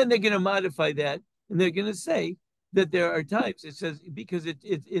 So then they're going to modify that, and they're going to say that there are times it says, because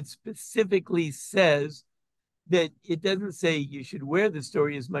it specifically says that it doesn't say you should wear the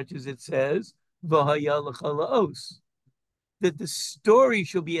story as much as it says v'haya lecha la'os, that the story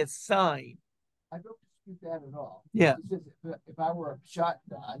shall be a sign. I don't dispute that at all. Yeah. It's just, if I were a shot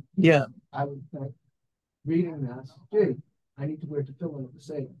guy, yeah, I would think, reading this, gee, I need to wear tefillin at the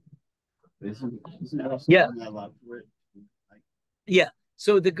Seder. Yeah. Yeah.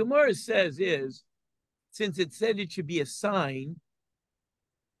 So the Gemara says is, since it said it should be a sign,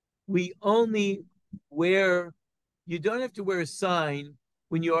 we only wear, you don't have to wear a sign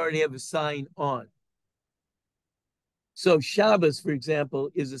when you already have a sign on. So Shabbos, for example,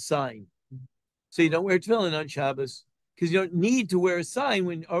 is a sign. So you don't wear tefillin on Shabbos because you don't need to wear a sign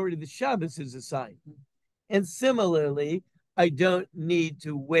when already the Shabbos is a sign. And similarly, I don't need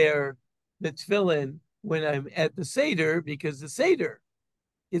to wear the tefillin when I'm at the Seder because the Seder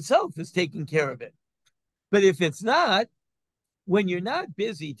itself is taking care of it. But if it's not, when you're not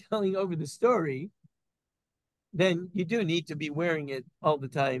busy telling over the story, then you do need to be wearing it all the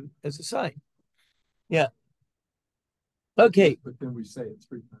time as a sign. Yeah. Okay. But then we say it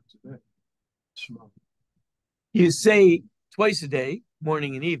 3 times a day. Shema. You say twice a day,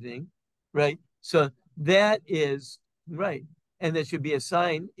 morning and evening, right? So that is right. And that should be a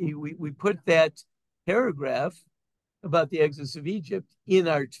sign. We put that paragraph about the exodus of Egypt in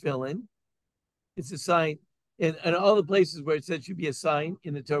our tefillin. It's a sign. And all the places where it said should be a sign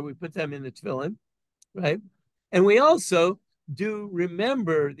in the Torah, we put them in the tefillin, right? And we also do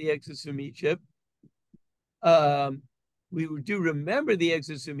remember the exodus from Egypt. We do remember the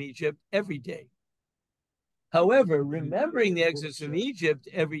exodus from Egypt every day. However, remembering the exodus from Egypt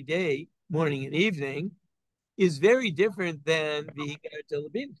every day, morning and evening, is very different than the Hagadah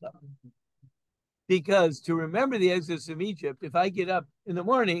Labincha. Because to remember the exodus from Egypt, if I get up in the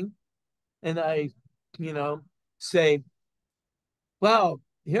morning and I, say, wow,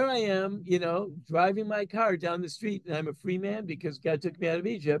 here I am, driving my car down the street and I'm a free man because God took me out of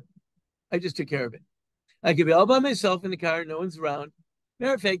Egypt, I just took care of it. I could be all by myself in the car, no one's around.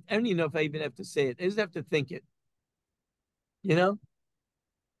 Matter of fact, I don't even know if I even have to say it. I just have to think it.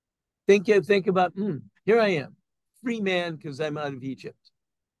 Think about, here I am, free man because I'm out of Egypt.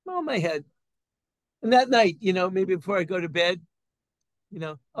 On my head. And that night, maybe before I go to bed,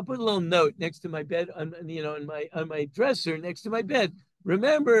 I'll put a little note next to my bed on my dresser next to my bed.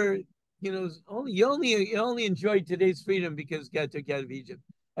 Remember, you only enjoyed today's freedom because God took you out of Egypt.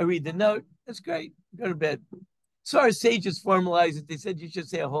 I read the note. That's great. Go to bed. So our sages formalized it. They said you should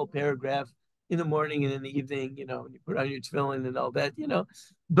say a whole paragraph in the morning and in the evening, when you put on your tefillin and all that,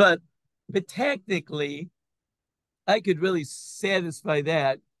 But technically, I could really satisfy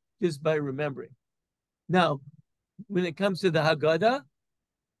that just by remembering. Now, when it comes to the Hagadah,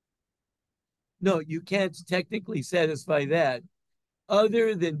 no, you can't technically satisfy that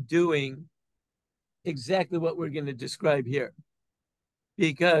other than doing exactly what we're going to describe here,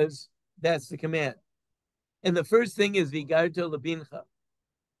 because that's the command. And the first thing is Vigarto Labincha.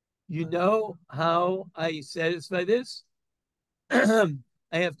 You know how I satisfy this? I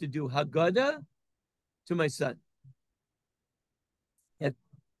have to do Hagadah to my son.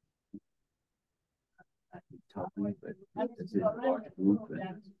 Talking, but it's in a large group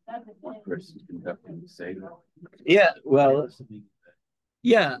and one person conducting the Seder. Yeah, well,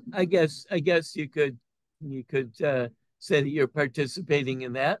 yeah, I guess you could say that you're participating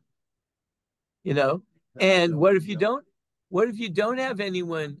in that, And what if you don't? What if you don't have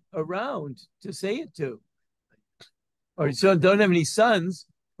anyone around to say it to, or you don't have any sons,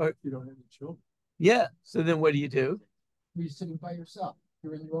 or You don't have any children. Yeah. So then, what do you do? You're sitting by yourself.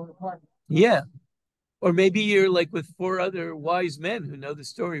 You're in your own apartment. Yeah. Or maybe you're like with 4 other wise men who know the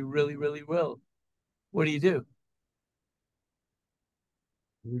story really, really well. What do you do?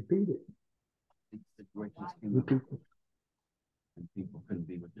 Repeat it. It's the greatest thing. And people couldn't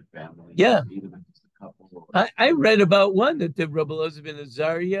be with their family. Yeah. Even if it's a couple. I read about one that the Rabbi Elazar ben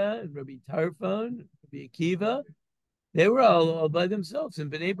Azariah and Rabbi Tarfon, Rabbi Akiva, they were all by themselves in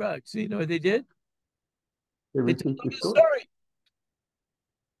Bnei Brak. So you know what they did? They told the story.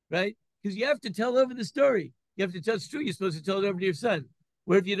 Right? Because you have to tell over the story. You have to tell it's true. You're supposed to tell it over to your son.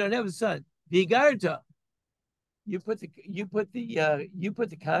 What if you don't have a son? Vigarta. You put the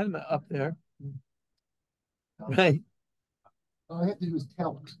comma up there. Right. All I have to do is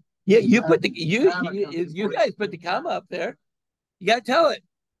tell it. Yeah, you guys put the comma up there. You gotta tell it.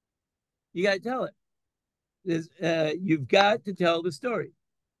 You gotta tell it. You've got to tell the story.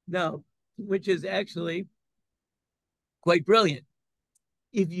 Now, which is actually quite brilliant.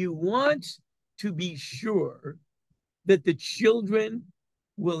 If you want to be sure that the children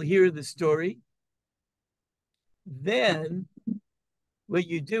will hear the story, then what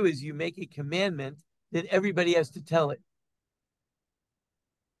you do is you make a commandment that everybody has to tell it.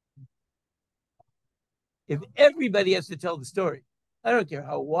 If everybody has to tell the story, I don't care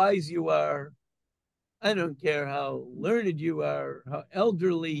how wise you are, I don't care how learned you are, how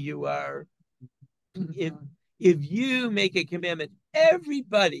elderly you are. If you make a commandment,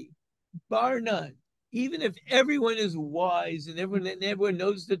 everybody, bar none, even if everyone is wise and everyone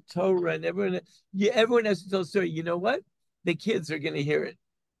knows the Torah and everyone has to tell a story, you know what? The kids are going to hear it.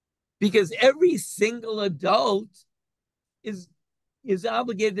 Because every single adult is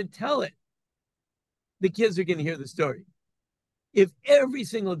obligated to tell it. The kids are going to hear the story. If every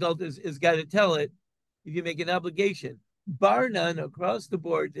single adult is got to tell it, if you make an obligation, bar none across the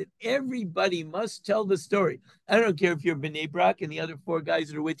board, that everybody must tell the story. I don't care if you're Bnei Brak and the other 4 guys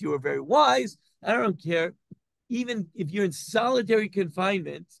that are with you are very wise. I don't care. Even if you're in solitary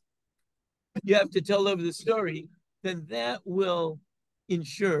confinement, you have to tell over the story, then that will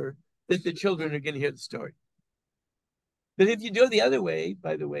ensure that the children are going to hear the story. But if you do it the other way,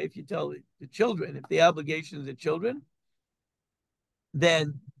 by the way, if you tell the children, if the obligation is the children,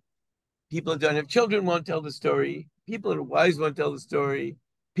 then people who don't have children won't tell the story. People who are wise won't tell the story.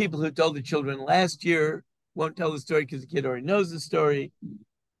 People who told the children last year won't tell the story because the kid already knows the story,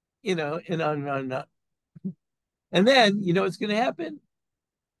 and on and on and on. And then, what's going to happen?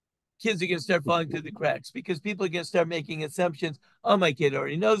 Kids are going to start falling through the cracks because people are going to start making assumptions. Oh, my kid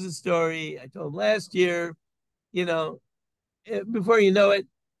already knows the story. I told him last year, before you know it,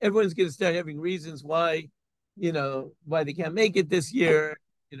 everyone's going to start having reasons why they can't make it this year.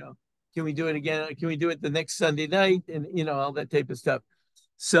 Can we do it again? Can we do it the next Sunday night? And, all that type of stuff.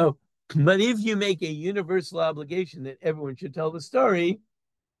 So, but if you make a universal obligation that everyone should tell the story,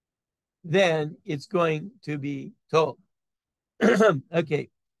 then it's going to be told. Okay.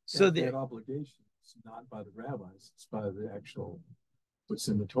 So that obligation is not by the rabbis, it's by the actual what's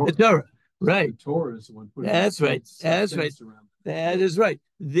in the Torah. The Torah, right. The Torah is the one putting That's right. That's right. Around. That is right.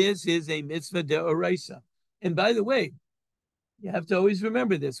 This is a mitzvah deoraisa. And by the way, you have to always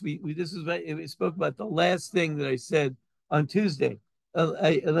remember this. We spoke about the last thing that I said on Tuesday.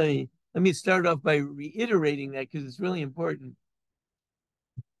 Let me start off by reiterating that because it's really important.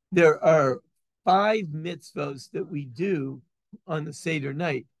 There are 5 mitzvos that we do on the Seder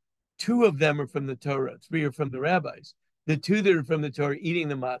night. 2 of them are from the Torah. 3 are from the rabbis. The 2 that are from the Torah, eating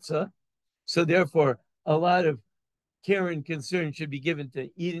the matzah. So therefore, a lot of care and concern should be given to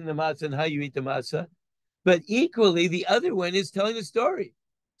eating the matzah and how you eat the matzah. But equally, the other one is telling a story.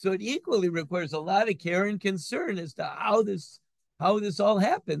 So it equally requires a lot of care and concern as to how this all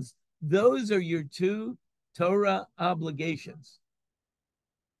happens. Those are your 2 Torah obligations.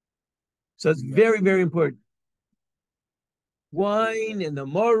 So it's very, very important. Wine and the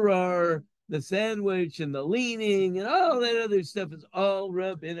morar, the sandwich and the leaning and all that other stuff is all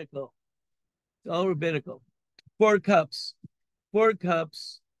rabbinical. It's all rabbinical. 4 cups. 4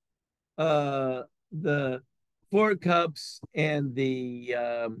 cups. The 4 cups and the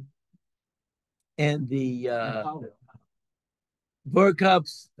 4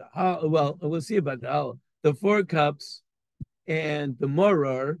 cups. Well, we'll see about the 4 cups and the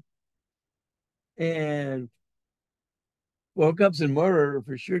morar, and 4 cups and morar are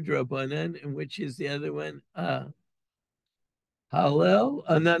for sure drabanan, and which is the other one? Hallel?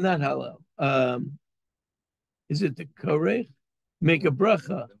 No, not Hallel. Is it the korech? Make a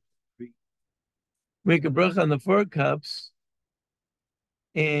bracha. Make a bracha on the 4 cups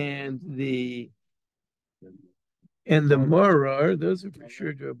and the morar. Those are for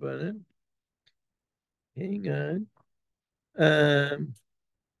sure drabanan. Hang on.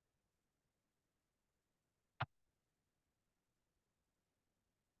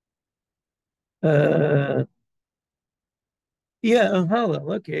 Yeah,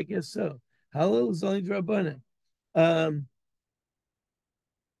 Hallel. Okay, I guess so. Hallel is only drabanan.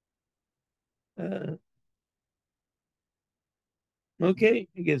 Okay,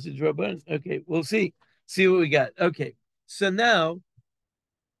 I guess it's drabanan. Okay, we'll see. See what we got. Okay, so now,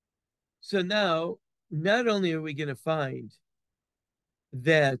 not only are we going to find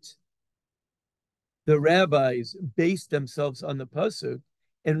that the rabbis based themselves on the pasuk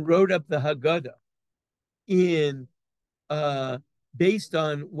and wrote up the Hagadah in based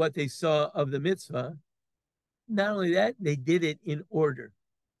on what they saw of the mitzvah. Not only that, they did it in order.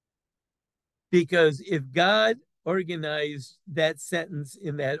 Because if God organized that sentence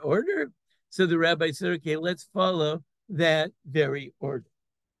in that order, so the rabbi said, okay, let's follow that very order.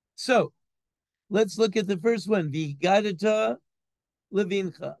 So let's look at the first one. Hagadah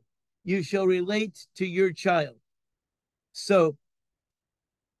levincha. You shall relate to your child. So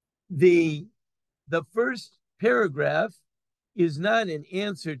the first paragraph is not an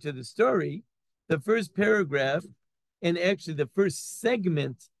answer to the story. The first paragraph, and actually the first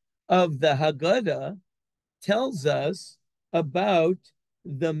segment of the Hagadah, tells us about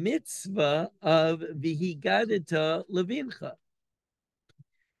the mitzvah of Hagadah levincha.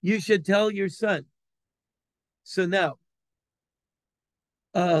 You should tell your son. So now,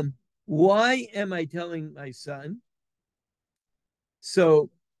 why am I telling my son?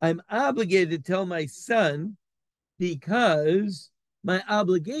 So I'm obligated to tell my son because my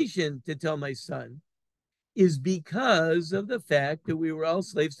obligation to tell my son is because of the fact that we were all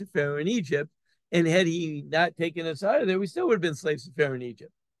slaves to Pharaoh in Egypt. And had he not taken us out of there, we still would have been slaves to Pharaoh in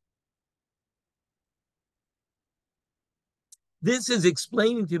Egypt. This is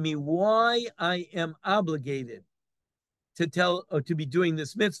explaining to me why I am obligated to tell or to be doing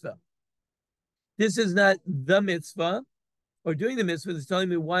this mitzvah. This is not the mitzvah or doing the mitzvah. It's telling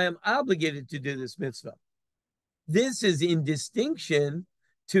me why I'm obligated to do this mitzvah. This is in distinction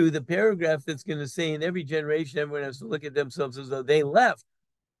to the paragraph that's going to say in every generation, everyone has to look at themselves as though they left.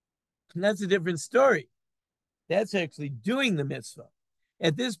 And that's a different story. That's actually doing the mitzvah.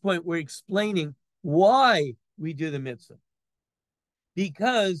 At this point, we're explaining why we do the mitzvah.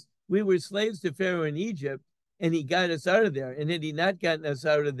 Because we were slaves to Pharaoh in Egypt, and he got us out of there. And had he not gotten us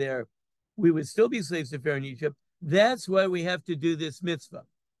out of there, we would still be slaves to Pharaoh in Egypt. That's why we have to do this mitzvah.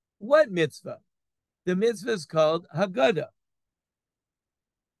 What mitzvah? The mitzvah is called Hagadah.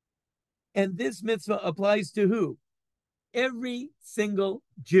 And this mitzvah applies to who? Every single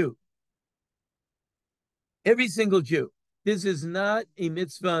Jew. Every single Jew. This is not a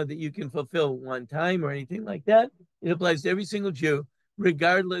mitzvah that you can fulfill one time or anything like that. It applies to every single Jew,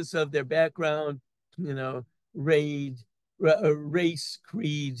 regardless of their background, race,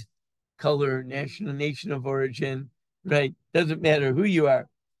 creed, color, nation of origin, right? Doesn't matter who you are.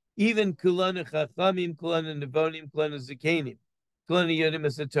 Even kulana chachamim, kulana nevonim, kulana zakenim, kulana yodim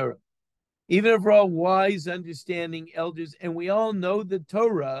es-Torah. Even if we're all wise, understanding elders, and we all know the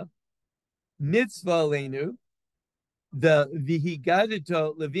Torah, mitzvah aleinu, the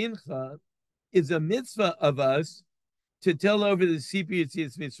V'higadah levincha, is a mitzvah of us to tell over the Sipur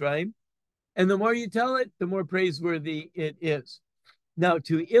Yetzias Mitzrayim, and the more you tell it, the more praiseworthy it is. Now,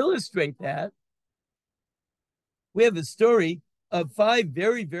 to illustrate that, we have a story of 5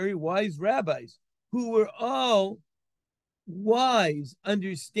 very, very wise rabbis who were all wise,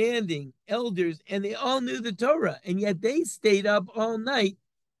 understanding elders, and they all knew the Torah, and yet they stayed up all night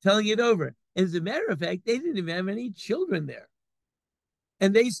telling it over. And as a matter of fact, they didn't even have any children there.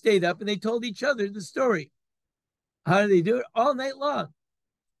 And they stayed up and they told each other the story. How do they do it? All night long.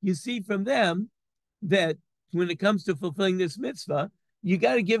 You see from them that when it comes to fulfilling this mitzvah, you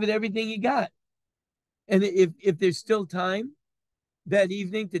got to give it everything you got. And if there's still time that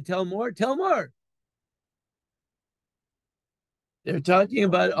evening to tell more, tell more. They're talking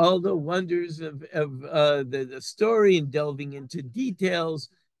about all the wonders of the story and delving into details,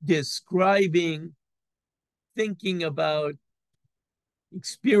 describing, thinking about,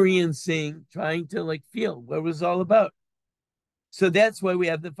 experiencing, trying to feel what it was all about. So that's why we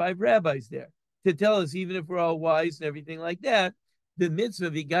have the 5 rabbis there, to tell us, even if we're all wise and everything like that, the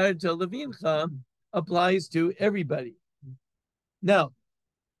mitzvah V'higadah levincha applies to everybody. Now,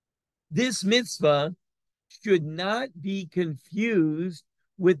 this mitzvah should not be confused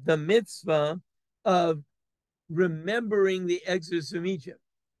with the mitzvah of remembering the Exodus from Egypt.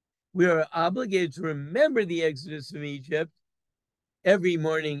 We are obligated to remember the Exodus from Egypt every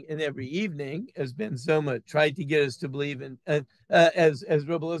morning and every evening, as Ben Soma tried to get us to believe in, as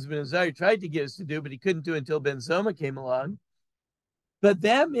Rabbi Elazar ben Azariah tried to get us to do, but he couldn't do until Ben Soma came along. But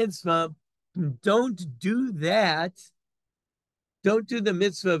that mitzvah, don't do that. Don't do the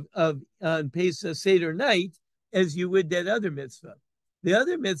mitzvah of on Pesach Seder night as you would that other mitzvah. The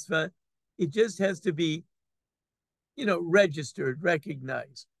other mitzvah, it just has to be, registered,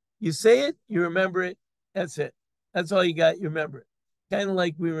 recognized. You say it, you remember it, that's it. That's all you got, you remember it. Kind of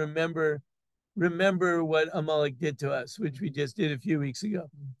like we remember what Amalek did to us, which we just did a few weeks ago.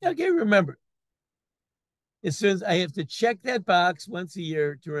 Okay, remember. As soon as I have to check that box once a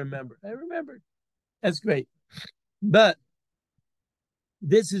year to remember. I remembered. That's great. But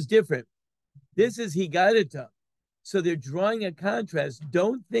this is different. This is Hagadah. So they're drawing a contrast.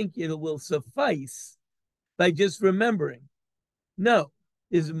 Don't think it will suffice by just remembering. No,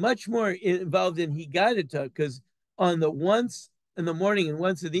 there's much more involved in Hagadah, because on the once in the morning and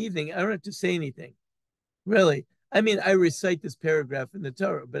once in the evening, I don't have to say anything. Really. I mean, I recite this paragraph in the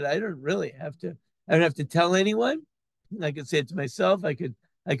Torah, but I don't really have to. I don't have to tell anyone. I could say it to myself. I could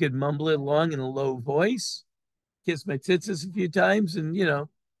mumble it along in a low voice, kiss my tzitzis a few times, and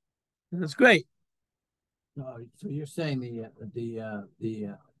that's great. So you're saying the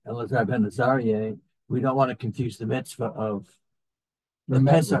Elazar ben Azariah, we don't want to confuse the mitzvah of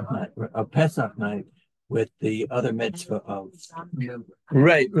Pesach night with the other mitzvah of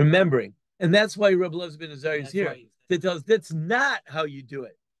remembering. And that's why Rabbi Elazar ben Azariah is here to tell us that's not how you do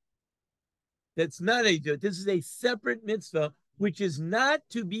it. That's not how you do it. This is a separate mitzvah, which is not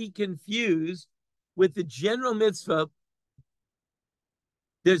to be confused with the general mitzvah.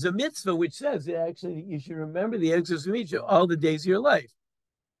 There's a mitzvah which says actually that you should remember the Exodus from Egypt all the days of your life.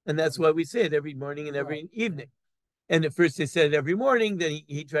 And that's why we say it every morning and every evening. And at first they said it every morning, then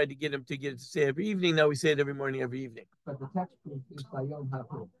he tried to get him to get it to say it every evening. Now we say it every morning, every evening. But the text is by Yom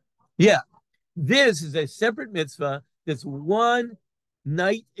HaPur. Yeah. This is a separate mitzvah that's one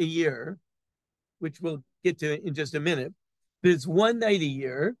night a year, which we'll get to in just a minute. But it's one night a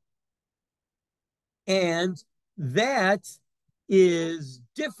year. And that is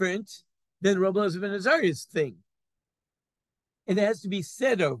different than Rabbi Elazar ben Azariah's thing. and it has to be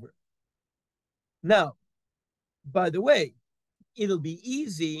said over. Now, by the way, it'll be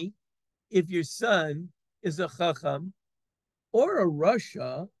easy if your son is a chacham or a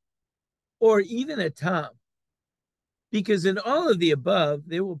rasha or even a tam, because in all of the above,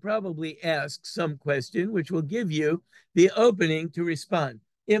 they will probably ask some question which will give you the opening to respond.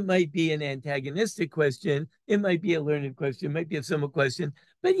 It might be an antagonistic question. It might be a learned question. It might be a simple question.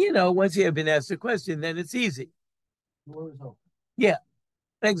 But, once you have been asked a question, then it's easy. The door is open. Yeah,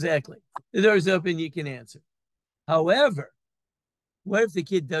 exactly. The door is open, you can answer. However, what if the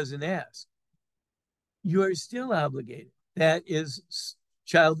kid doesn't ask? You are still obligated. That is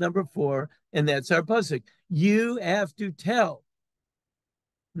child number 4, and that's our pasuk. You have to tell.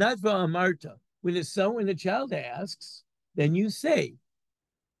 Not va'amarta. When a child asks, then you say.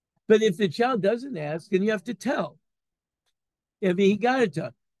 But if the child doesn't ask, then you have to tell. If he got it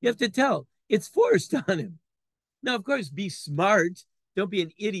to, you have to tell. It's forced on him. Now, of course, be smart. Don't be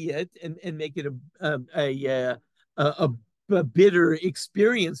an idiot and make it a bitter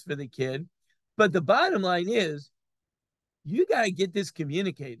experience for the kid. But the bottom line is, you got to get this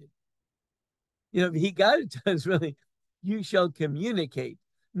communicated. If he got it to us, really, you shall communicate.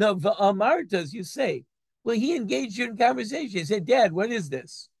 Now, va'amartas, you say, well, he engaged you in conversation. He said, Dad, what is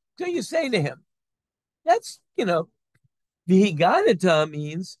this? So you say to him, that's, vihiganata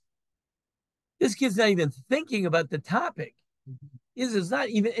means this kid's not even thinking about the topic. This is not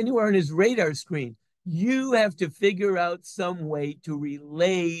even anywhere on his radar screen. You have to figure out some way to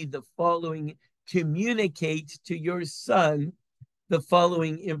relay the following, communicate to your son the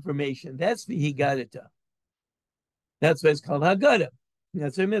following information. That's vihiganata. That's why it's called Hagadah.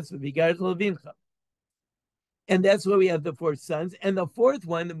 That's our mitzvah, vihiganata levincha. And that's why we have the 4 sons. And the 4th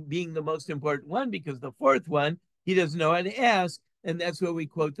one being the most important one, because the 4th one, he doesn't know how to ask. And that's where we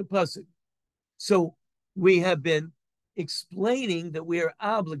quote the pasuk. So we have been explaining that we are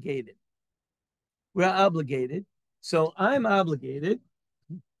obligated. We're obligated. So I'm obligated.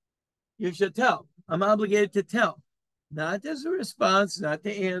 You should tell. I'm obligated to tell. Not as a response, not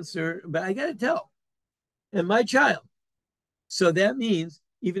to answer, but I got to tell. And my child. So that means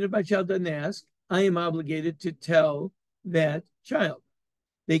even if my child doesn't ask, I am obligated to tell that child.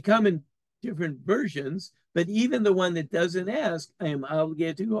 They come in different versions, but even the one that doesn't ask, I am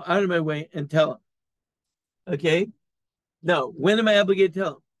obligated to go out of my way and tell him. Okay? Now, when am I obligated to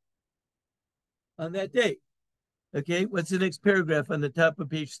tell him? On that day. Okay? What's the next paragraph on the top of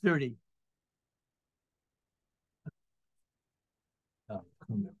page 30?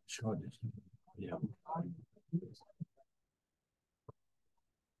 Yeah.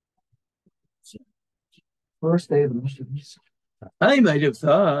 First day of the month. I might have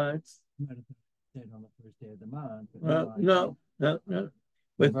thought. Might have said on the first day of the month. Well, no.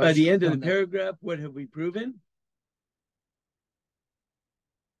 But by the end of the paragraph, what have we proven?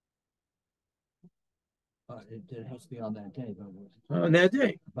 It has to be on that day. On that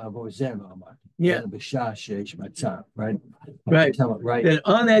day. Yeah. Right. Right. Tell it right. Then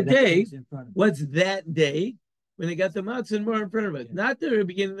on that day, what's that day? When they got the matzah and more in front of us, not the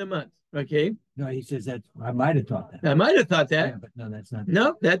beginning of the month. Okay. No, he says that. I might have thought that. I might have thought that. Yeah, but no, that's not.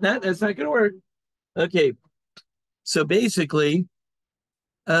 No, that's not going to work. Okay. So basically,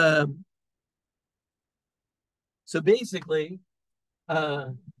 uh,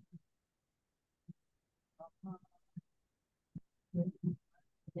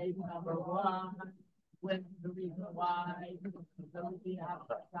 Day number 1, with the reason why. How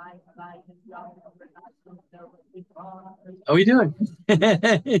are we doing? Look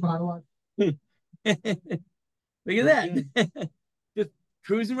at that. Just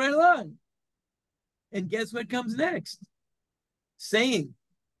cruising right along. And guess what comes next? Saying.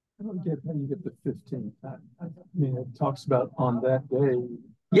 I don't get how you get the 15th. I mean, it talks about on that day.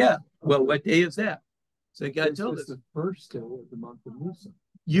 Yeah. Well, what day is that? So God told us. The first day of the month of Nisan.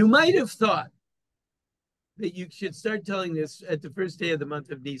 You might have thought that you should start telling this at the first day of the month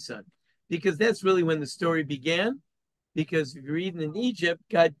of Nisan, because that's really when the story began. Because if you're reading in Egypt,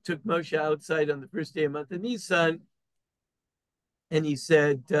 God took Moshe outside on the first day of the month of Nisan, and he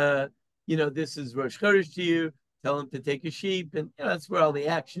said, this is Rosh Chodesh to you. Tell him to take a sheep, and that's where all the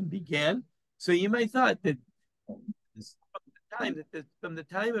action began. So you might thought that from the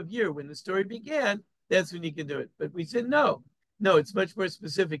time of year when the story began, that's when you can do it. But we said no, it's much more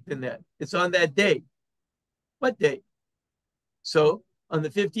specific than that. It's on that day. What day? So on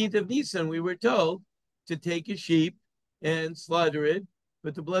the 15th of Nisan, we were told to take a sheep and slaughter it,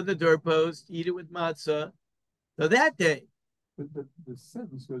 put the blood in the doorpost, eat it with matzah. So that day. But the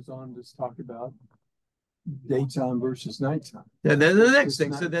sentence goes on to talk about daytime versus nighttime. And then the next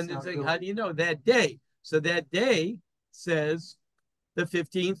thing. So then it's like, how do you know that day? So that day says the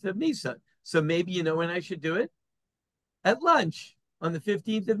 15th of Nisan. So maybe you know when I should do it? At lunch on the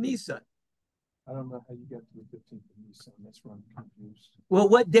 15th of Nisan. I don't know how you get to the 15th of Nisan. That's where I'm confused. Well,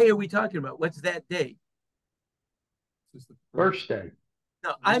 what day are we talking about? What's that day? This is the First day.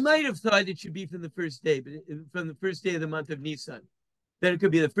 No, I might have thought it should be from the first day, but from the first day of the month of Nisan. Then it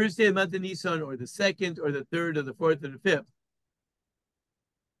could be the first day of the month of Nisan, or the second, or the third, or the fourth, or the fifth.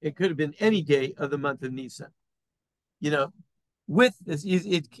 It could have been any day of the month of Nisan. You know, with this,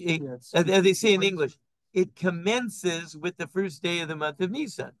 as they say in English, it commences with the first day of the month of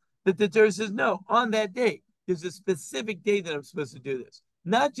Nisan. But the Torah says, no, on that day, there's a specific day that I'm supposed to do this.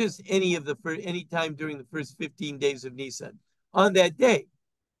 Not just any time during the first 15 days of Nisan. On that day.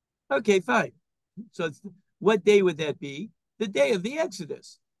 Okay, fine. So what day would that be? The day of the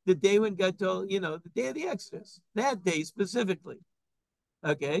Exodus. The day when God told, the day of the Exodus. That day specifically.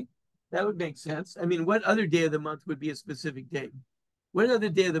 Okay, that would make sense. I mean, what other day of the month would be a specific day? What other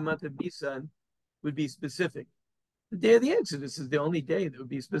day of the month of Nisan would be specific? The day of the Exodus is the only day that would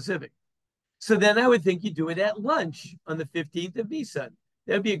be specific. So then I would think you do it at lunch on the 15th of Nisan.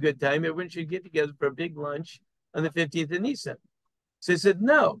 That'd be a good time. Everyone should get together for a big lunch on the 15th of Nisan. So I said,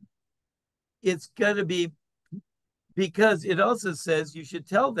 no, it's going to be because it also says you should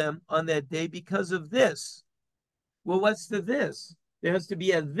tell them on that day because of this. Well, what's the this? There has to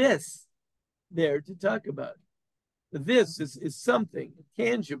be a this there to talk about. The this is something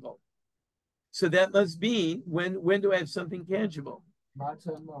tangible. So that must be when do I have something tangible?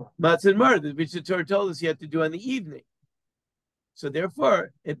 Matzah and maror. Matzah and maror, which the Torah told us you have to do on the evening. So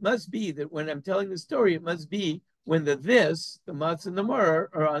therefore, it must be that when I'm telling the story, it must be when the matzah and the maror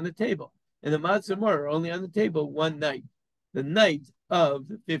are on the table. And the matzah and maror are only on the table one night. The night of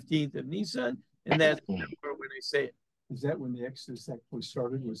the 15th of Nisan, and that's when I say it. Is that when the Exodus actually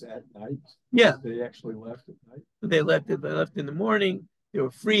started? Was at night? Yeah. They actually left at night? They left in the morning. They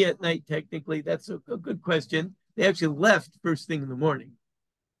were free at night, technically. That's a good question. They actually left first thing in the morning,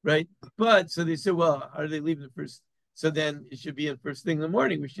 right? But so they said, well, are they leaving the first? So then it should be in first thing in the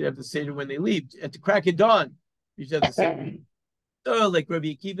morning. We should have the Seder when they leave. At the crack of dawn, we should have the Seder. So like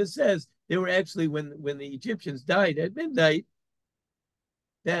Rabbi Akiva says, they were actually, when the Egyptians died at midnight,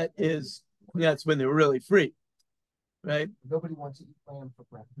 that's when they were really free. Right? Nobody wants to eat lamb for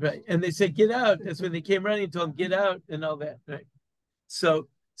breakfast. Right. And they said, get out. That's when they came running and told them, get out and all that. Right. So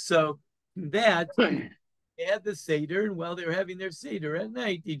that they had the Seder, and while they were having their Seder at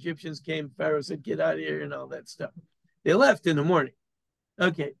night, the Egyptians came, Pharaoh said, get out of here and all that stuff. They left in the morning.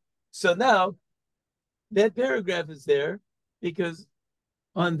 Okay. So now that paragraph is there because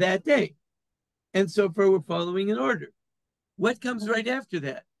on that day. And so far we're following an order. What comes right after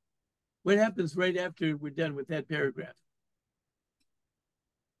that? What happens right after we're done with that paragraph?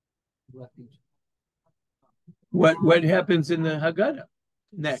 What happens in the Hagadah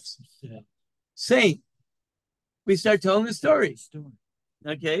next? Same. We start telling the story.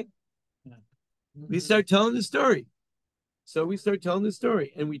 Okay? We start telling the story. So we start telling the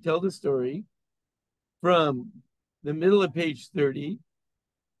story, and we tell the story from the middle of page 30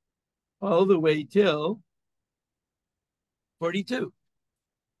 all the way till 42.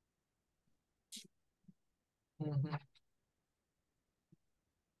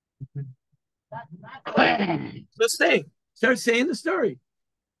 Let's start saying the story.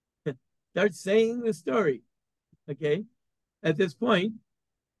 Start saying the story. Okay. At this point,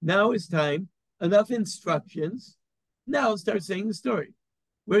 now it's time. Enough instructions. Now start saying the story.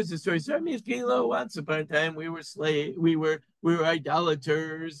 Where's the story? So I mean, once upon a time we were slaves, we were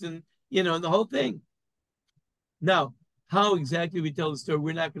idolaters, and and the whole thing. Now, how exactly we tell the story,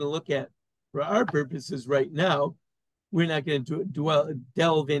 we're not going to look at for our purposes right now. We're not going to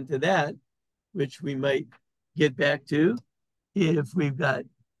delve into that, which we might get back to if we've got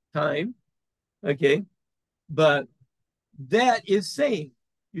time. Okay. But that is saying,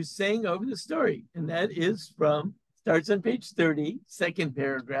 you're saying over the story. And that is starts on page 30, second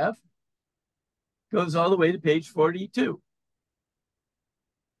paragraph, goes all the way to page 42.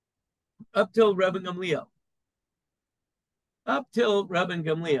 Up till Rabbi Gamliel.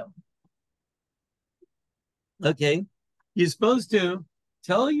 Okay. You're supposed to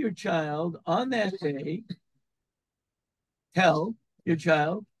tell your child on that day,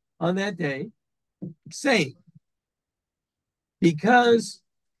 saying, because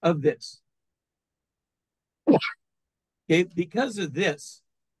of this. Okay, because of this.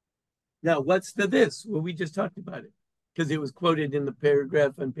 Now, what's the this? Well, we just talked about it because it was quoted in the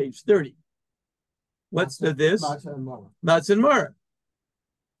paragraph on page 30. What's the this? Matzah and maror. Matzah and maror.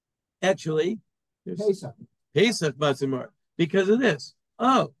 Actually, there's Pesach. Pesach matzah and maror. Because of this.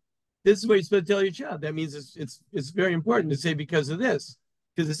 Oh, This is what you're supposed to tell your child. That means it's very important to say because of this.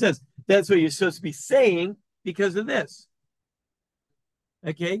 Because it says that's what you're supposed to be saying because of this.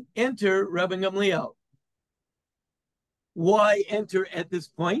 Okay, enter Rabbi Gamliel. Why enter at this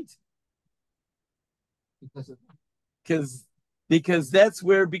point? Because that's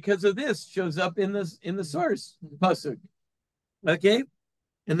where because of this shows up in the source pasuk. Okay,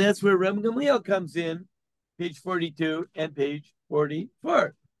 and that's where Rabbi Gamliel comes in, page 42 and page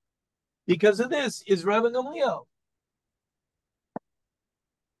 44. Because of this is Rabbi Gamliel.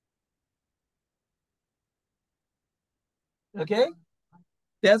 Okay,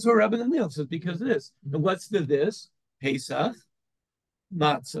 that's what Rabbi Gamliel says because of this. And what's the this? Pesach,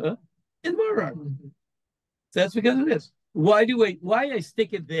 matzah, and maror. So that's because of this. Why I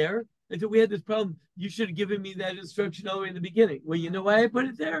stick it there? Until we had this problem, you should have given me that instruction all the way in the beginning. Well, you know why I put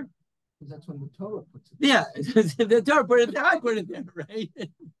it there? Because that's when the Torah puts it. Yeah, the Torah put it there. I put it there, right?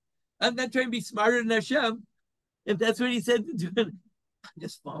 I'm not trying to be smarter than Hashem. If that's what he said to do, I'm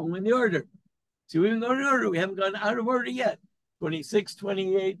just following the order. So we haven't gone in order. We haven't gone out of order yet. 26,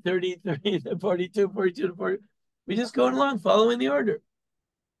 28, 30, 30, 42, 42 to 40. We're just going along, following the order.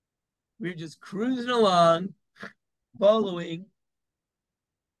 We're just cruising along, following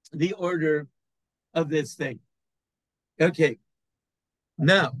the order of this thing. Okay.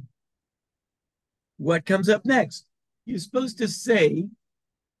 Now, what comes up next? You're supposed to say,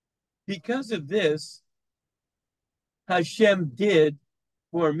 because of this, Hashem did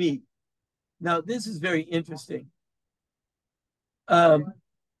for me. Now, this is very interesting.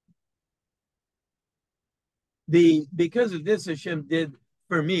 Because of this, Hashem did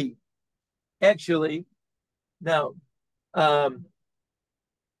for me. Actually, now,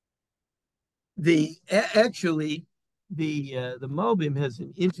 the Malbim has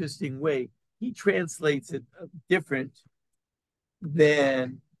an interesting way. He translates it different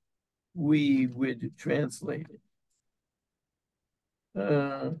than we would translate it.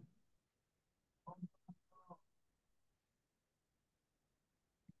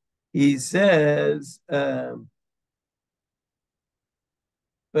 He says, but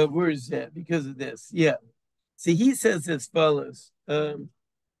where is that? Because of this. Yeah. See, he says as follows. So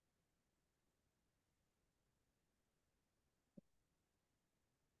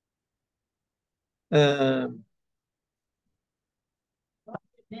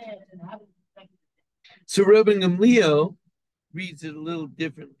Rabbi Gamliel reads it a little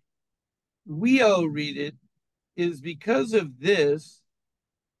differently. We all read it is because of this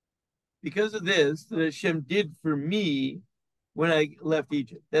that Hashem did for me when I left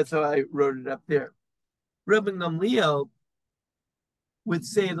Egypt. That's how I wrote it up there. Rabbi Gamliel would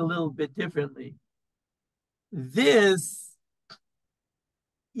say it a little bit differently. This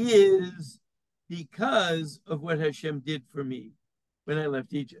is because of what Hashem did for me when I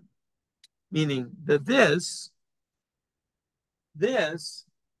left Egypt. Meaning that this is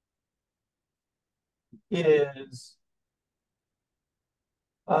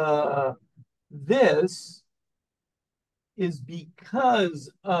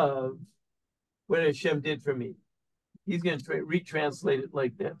because of what Hashem did for me. He's going to retranslate it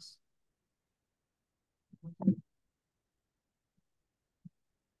like this.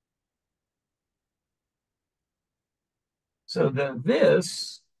 So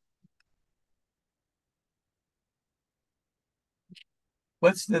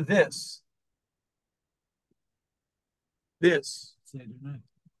what's the this? This.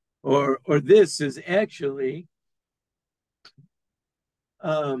 Or this is actually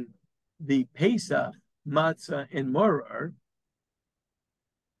the Pesach, matzah, and maror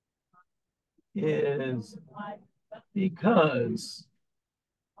is because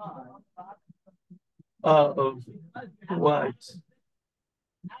of what?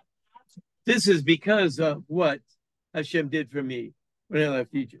 This is because of what Hashem did for me when I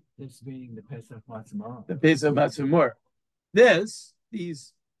left Egypt. This being the Pesach Matzah. The Pesach Matzah Maror.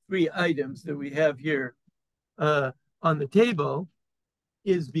 These three items that we have here on the table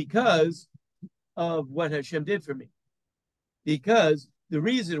is because of what Hashem did for me. Because the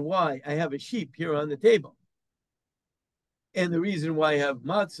reason why I have a sheep here on the table and the reason why I have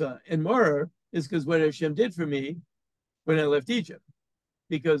matzah and maror is because what Hashem did for me when I left Egypt.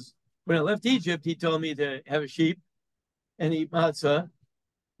 Because when I left Egypt, he told me to have a sheep and eat matzah,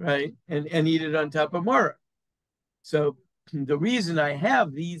 right? And eat it on top of maror. So the reason I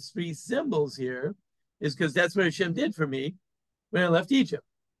have these three symbols here is because that's what Hashem did for me when I left Egypt.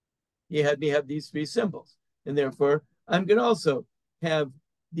 He had me have these three symbols. And therefore, I'm going to also have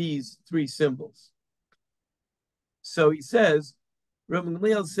these three symbols. So he says, Rabbi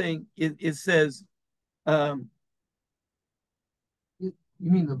Gamliel is saying, it says,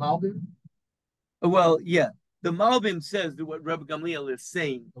 You mean the Malbim? Well, yeah. The Malbim says that what Rabbi Gamliel is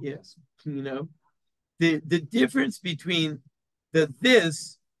saying is, the difference between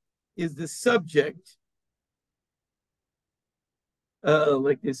this is the subject.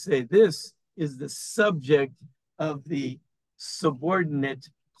 Like they say, this is the subject of the subordinate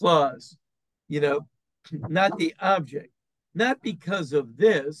clause, not the object. Not because of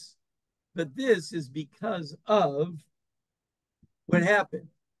this, but this is because of what happened.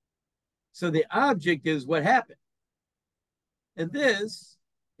 So the object is what happened. And this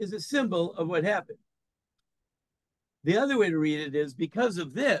is a symbol of what happened. The other way to read it is because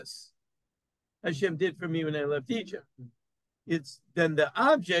of this, Hashem did for me when I left Egypt. Then the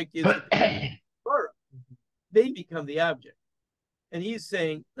object is the Torah. They become the object. And he's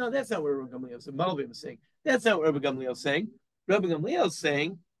saying, no, that's not what Rabbi Gamliel is saying. Malbim is saying. That's not what Rabbi Gamliel is saying. Rabbi Gamliel is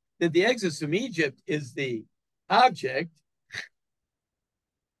saying that the exodus from Egypt is the object.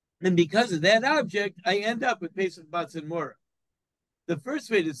 And because of that object, I end up with Pesach, Matzah, and Morah. The first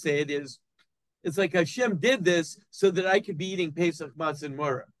way to say it is, it's like Hashem did this so that I could be eating Pesach, Matzah, and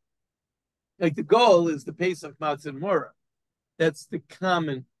Morah. Like the goal is the Pesach, Matzah, and Morah. That's the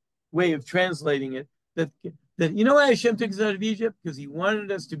common way of translating it. That you know why Hashem took us out of Egypt? Because he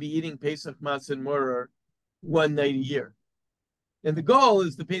wanted us to be eating Pesach, Matzah, and Morah one night a year. And the goal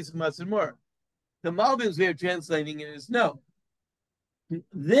is the Pesach, Matzah, and Morah. The Malbim's way of translating it is no.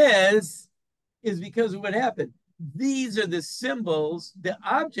 This is because of what happened. These are the symbols. The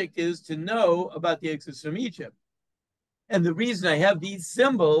object is to know about the exodus from Egypt. And the reason I have these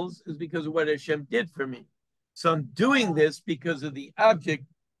symbols is because of what Hashem did for me. So I'm doing this because of the object.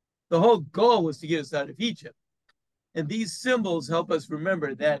 The whole goal was to get us out of Egypt. And these symbols help us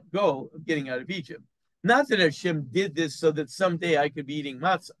remember that goal of getting out of Egypt. Not that Hashem did this so that someday I could be eating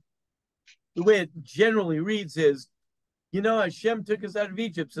matzah. The way it generally reads is, Hashem took us out of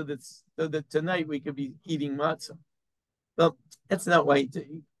Egypt so that tonight we could be eating matzah. Well, that's not why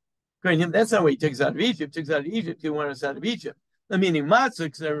according to him, that's not why he took us out of Egypt. He took us out of Egypt. He wanted us out of Egypt. I'm eating matzah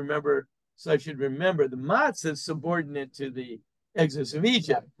because I should remember the matzah is subordinate to the exodus of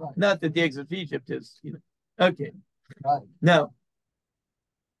Egypt. Right. Not that the exodus of Egypt is, Okay. Right. Now,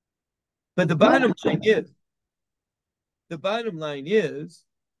 but the bottom line is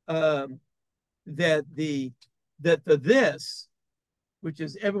that the this, which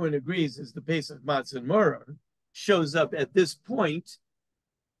is everyone agrees is the Pesach, Matzah, and Morah, shows up at this point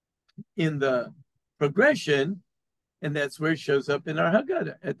in the progression, and that's where it shows up in our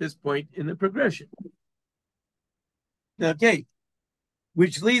Hagadah, at this point in the progression. Okay,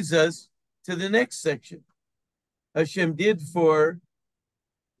 which leads us to the next section. Hashem did for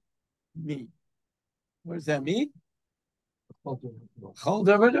me. What does that mean? Chol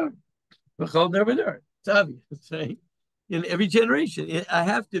Davador. It's obvious, right? In every generation, I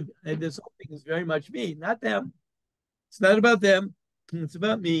have to, and this whole thing is very much me, not them. It's not about them. It's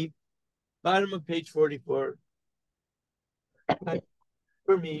about me. Bottom of page 44.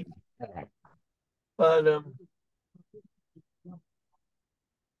 For me. Bottom.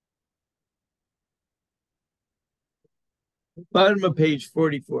 Bottom of page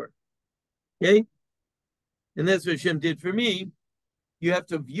 44. Okay? And that's what Hashem did for me. You have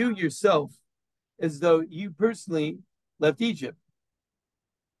to view yourself as though you personally left Egypt.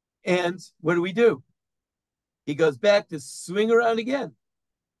 And what do? He goes back to swing around again.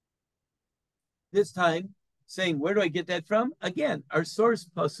 This time, saying, where do I get that from? Again, our source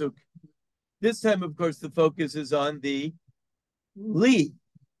pasuk. This time, of course, the focus is on the li.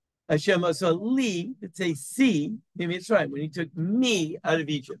 Hashem asa li, it's a si, maybe it's right, when he took me out of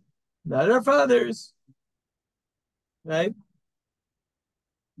Egypt. Not our fathers, right?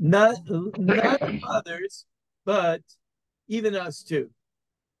 Not our fathers, but even us too.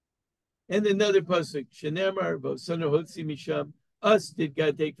 And another pasuk, Shenemar v'osanu hotzi misham. Us did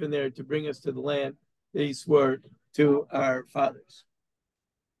God take from there to bring us to the land that he swore to our fathers.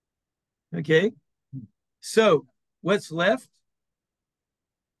 Okay? So, what's left?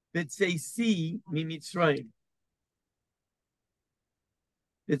 B'tzeisi mimitzrayim.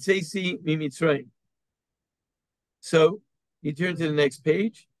 B'tzeisi mimitzrayim. So, you turn to the next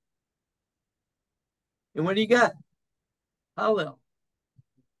page. And what do you got? Hallel.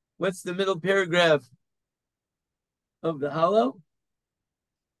 What's the middle paragraph of the Hallel?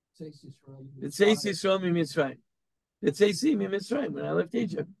 It says Yisrael miMitzrayim. It says miMitzrayim when I left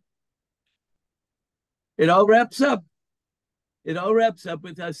Egypt. It all wraps up. It all wraps up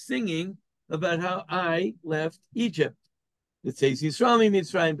with us singing about how I left Egypt. It says Yisrael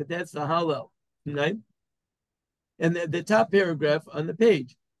miMitzrayim, but that's the Hallel, right? And the top paragraph on the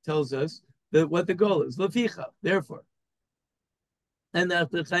page tells us that what the goal is. Leficha, therefore. And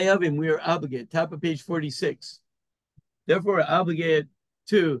that the chayavim, we are obligated. Top of page 46. Therefore, we're obligated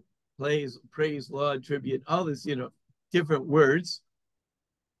to praise, laud, tribute, all this, different words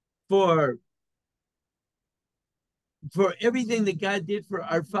for everything that God did for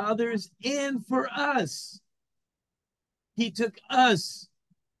our fathers and for us. He took us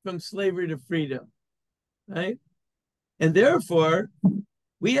from slavery to freedom, right? And therefore,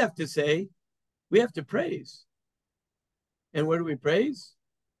 we have to praise. And what do we praise?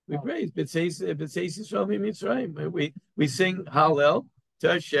 We praise. We sing Hallel to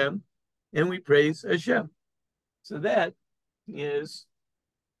Hashem, and we praise Hashem. So that is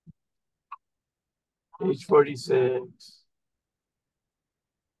page 46.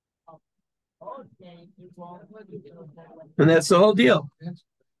 And that's the whole deal.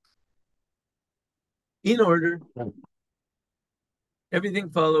 In order. Everything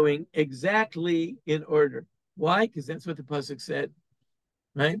following exactly in order. Why? Because that's what the pasuk said,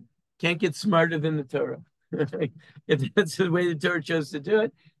 right? Can't get smarter than the Torah. If that's the way the Torah chose to do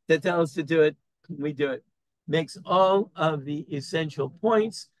it, they tell us to do it, we do it. Makes all of the essential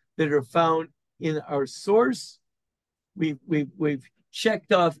points that are found in our source. We've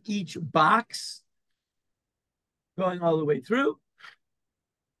checked off each box, going all the way through.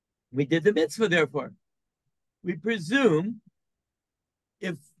 We did the mitzvah, therefore. We presume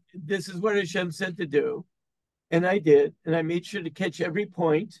if this is what Hashem said to do, and I did, and I made sure to catch every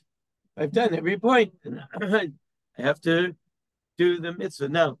point, I've done every point, and I have to do the mitzvah.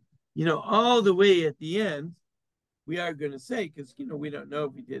 Now, all the way at the end, we are going to say, because, we don't know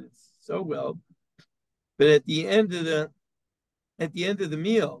if we did it so well, but at the end of the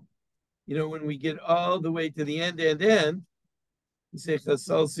meal, when we get all the way to the end, we say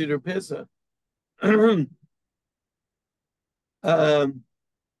Chasal Seder Pesach.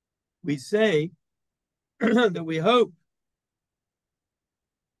 We say that we hope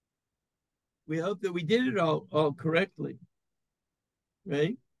that we did it all correctly,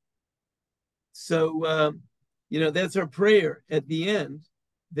 right? So that's our prayer at the end,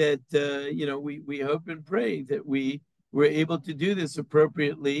 that we hope and pray that we were able to do this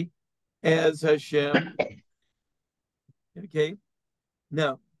appropriately as Hashem. Okay.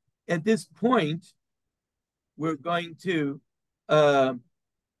 Now, at this point, we're going to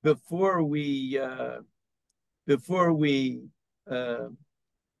before we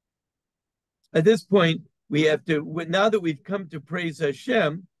at this point, we have to, now that we've come to praise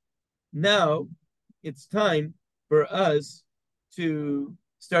Hashem, now it's time for us to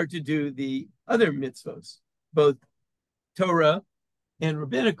start to do the other mitzvos, both Torah and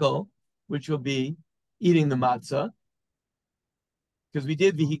rabbinical, which will be eating the matzah, because we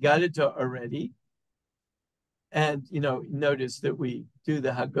did the Hagadah already. And, notice that we do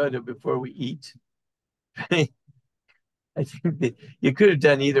the Hagadah before we eat. I think that you could have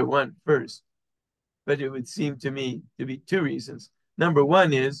done either one first, but it would seem to me to be two reasons. Number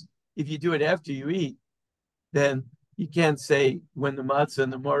one is, if you do it after you eat, then you can't say when the matzah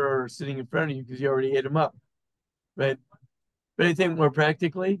and the mortar are sitting in front of you because you already ate them up, right? But I think more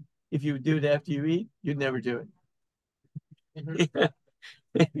practically, if you do it after you eat, you'd never do it.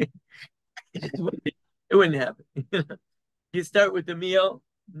 It wouldn't happen. You start with the meal,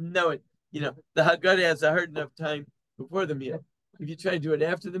 the Hagadah has a hard enough time before the meal. If you try to do it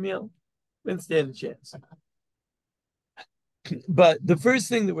after the meal, wouldn't stand a chance. But the first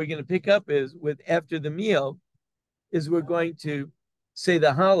thing that we're going to pick up is with after the meal is we're going to say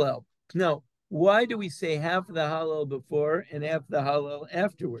the Hallel. Now, why do we say half of the Hallel before and half the Hallel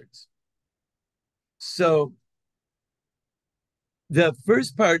afterwards? So the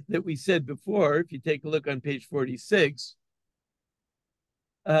first part that we said before, if you take a look on page 46,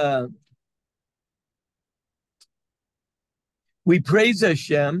 we praise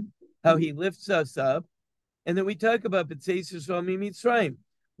Hashem, how he lifts us up, and then we talk about B'tzeis Yisrael Mitzrayim.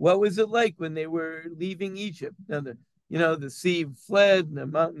 What was it like when they were leaving Egypt? Now the sea fled, and the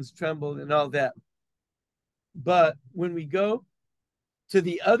mountains trembled, and all that. But when we go to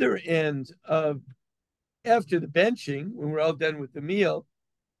the other end of after the benching, when we're all done with the meal,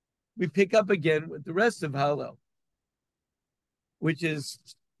 we pick up again with the rest of Hallel, which is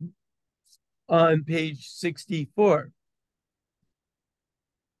on page 64.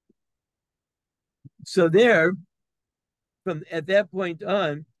 So there, from at that point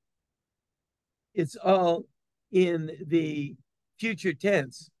on, it's all in the future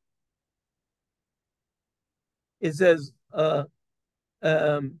tense. It says, Yisrael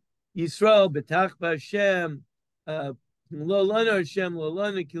betach b'Hashem, lo lanu Hashem, lo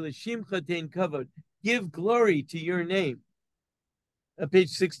lanu ki l'shimcha tein kavod. Give glory to your name. Page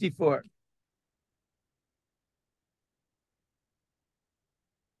 64.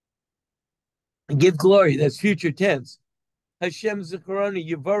 Give glory. That's future tense. Hashem Zicharoni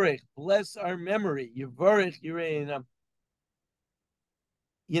Yivarech. Bless our memory. Yivarech Yirein.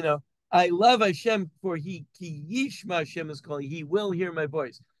 I love Hashem for He Ki Yishma Hashem is calling. He will hear my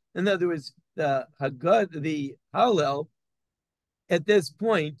voice. In other words, the Hagadah, the Hallel, at this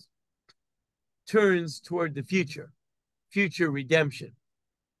point, turns toward the future redemption.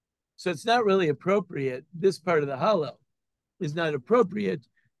 So it's not really appropriate. This part of the Hallel is not appropriate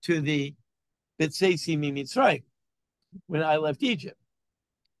to the B'tseisi Mitzrayim, when I left Egypt.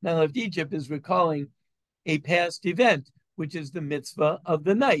 Now, I left Egypt is recalling a past event, which is the mitzvah of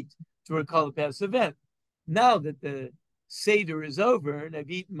the night, to recall a past event. Now that the Seder is over and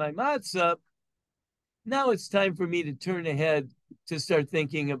I've eaten my matzah, now it's time for me to turn ahead to start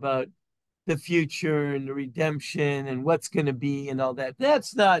thinking about the future and the redemption and what's going to be and all that.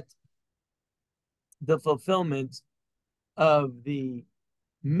 That's not the fulfillment of the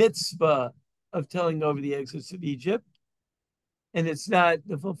mitzvah of telling over the exodus of Egypt, and it's not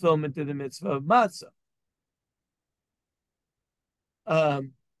the fulfillment of the mitzvah of matzah.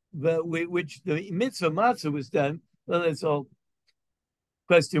 Which the mitzvah of matzah was done. Well, that's all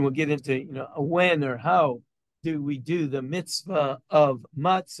question we'll get into, when or how do we do the mitzvah of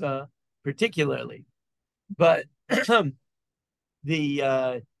matzah particularly. But when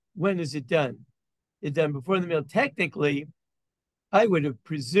is it done? It's done before the meal. Technically, I would have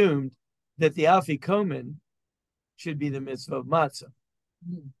presumed that the afikomen should be the mitzvah of matzah.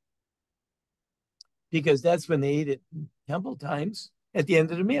 Because that's when they ate it in temple times at the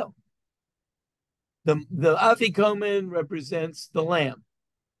end of the meal. The afikomen represents the lamb.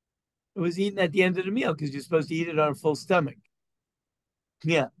 It was eaten at the end of the meal because you're supposed to eat it on a full stomach.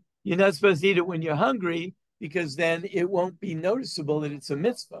 Yeah. You're not supposed to eat it when you're hungry because then it won't be noticeable that it's a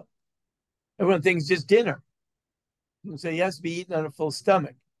mitzvah. Everyone thinks just dinner. So it has to be eaten on a full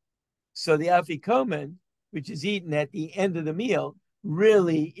stomach. So the afikomen, which is eaten at the end of the meal,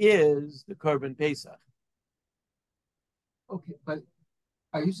 really is the Korban Pesach. Okay, but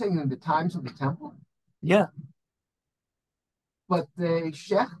are you saying in the times of the temple? Yeah. But they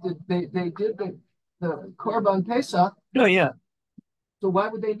shechted, they did the Korban Pesach. No, yeah. So why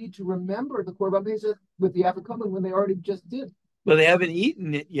would they need to remember the Korban Pesach with the afikomen when they already just did? Well, they haven't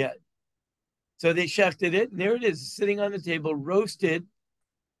eaten it yet. So they shechted it, and there it is, sitting on the table, roasted,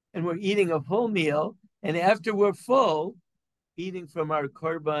 and we're eating a full meal. And after we're full, eating from our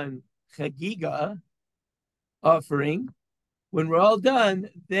Korban Chagiga offering, when we're all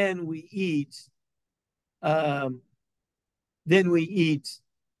done, then we eat. The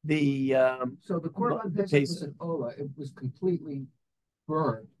so the Korban Pesach was an ola. It was completely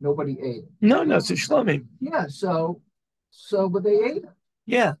burned. Nobody ate it. No, it's a shlomim. Yeah, so but they ate it.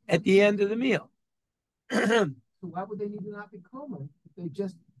 Yeah, at the end of the meal. So why would they need an afikomen if they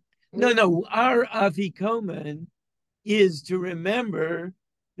just No, our afikomen is to remember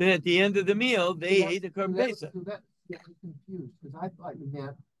that at the end of the meal they ate a Korban Pesach. So that gets me confused because I thought you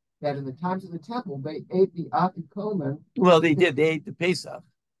meant that in the times of the temple they ate the afikomen. Well, they did. They ate the Pesach.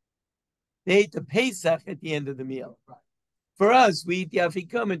 They ate the Pesach at the end of the meal. Right. For us, we eat the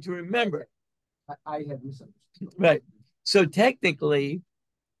afikomen to remember. I had misunderstood. Right. So technically,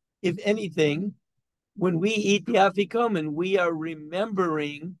 if anything, when we eat the afikomen, we are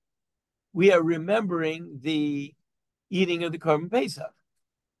remembering the eating of the Korban Pesach.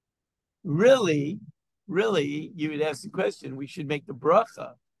 Really, you would ask the question, we should make the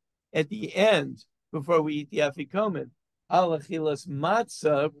bracha at the end before we eat the afikomen, al achilas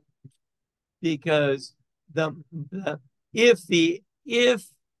matzah, because if the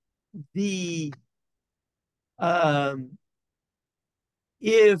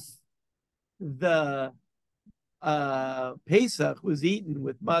Pesach was eaten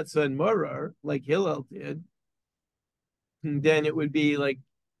with matzah and maror, like Hillel did, then it would be like,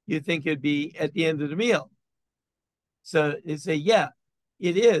 you think it'd be at the end of the meal. So they say, yeah,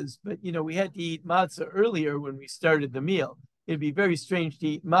 it is, but we had to eat matzah earlier when we started the meal. It'd be very strange to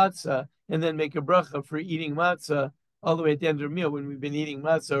eat matzah and then make a bracha for eating matzah all the way at the end of the meal when we've been eating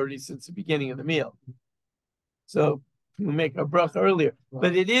matzah already since the beginning of the meal. So we'll make a bracha earlier. Right.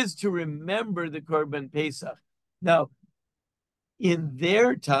 But it is to remember the Korban Pesach. Now, in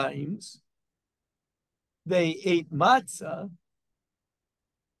their times, they ate matzah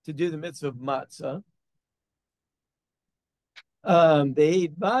to do the mitzvah of matzah. They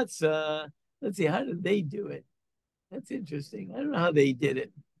ate matzah. Let's see, how did they do it? That's interesting. I don't know how they did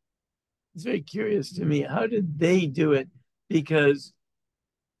it. It's very curious to me. How did they do it? Because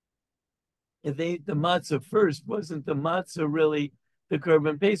if they ate the matzah first, wasn't the matzah really the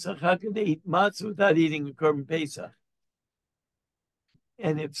Korban Pesach? How could they eat matzah without eating the Korban Pesach?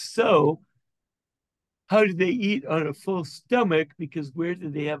 And if so, how did they eat on a full stomach? Because where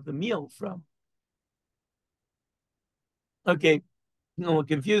did they have the meal from? Okay, no one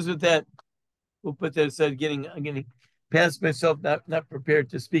confused with that. We'll put that aside. I'm getting past myself, not prepared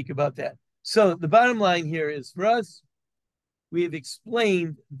to speak about that. So the bottom line here is for us, we have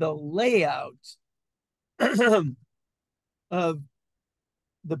explained the layout of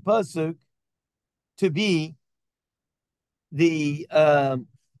the pasuk to be the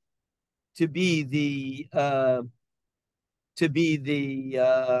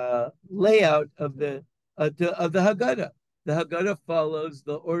layout of the Haggadah. The Haggadah follows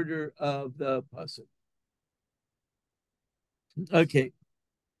the order of the pasuk. Okay.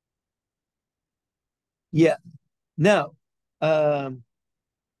 Yeah. Now,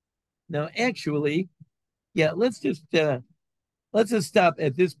 actually, yeah. Let's just stop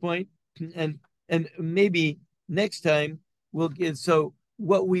at this point, and maybe next time we'll get. So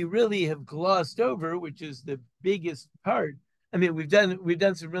what we really have glossed over, which is the biggest part. I mean, we've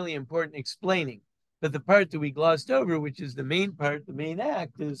done some really important explaining, but the part that we glossed over, which is the main part, the main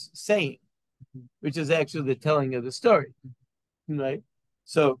act, is saying, which is actually the telling of the story, right?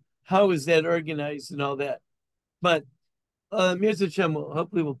 So how is that organized and all that? But Mirza Shem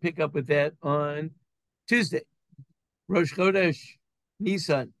hopefully we'll pick up with that on Tuesday. Rosh Chodesh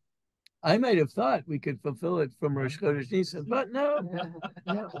Nisan. I might have thought we could fulfill it from Rosh Chodesh Nisan, but no.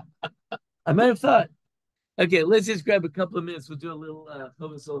 I might have thought. Okay, let's just grab a couple of minutes. We'll do a little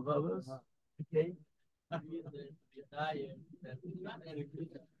Chovos Halevavos. Okay. I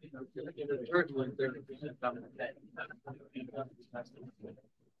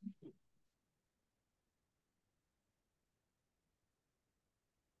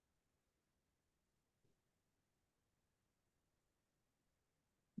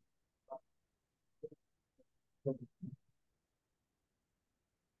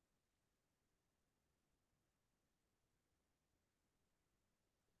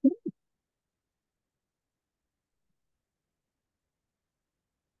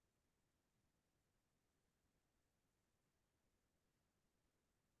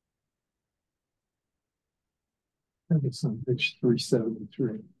think it's on page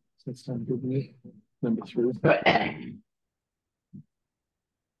 373. So that's time to me. Number 3.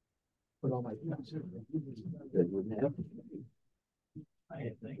 Put all my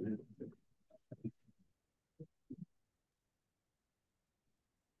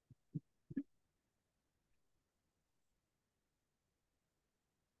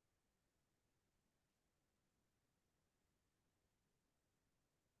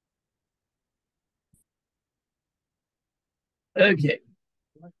Okay.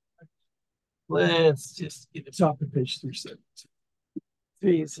 Let's just get it's off of page 372.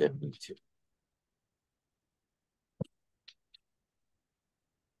 372.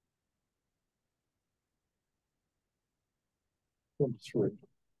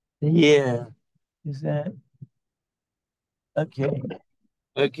 Yeah. Is that okay?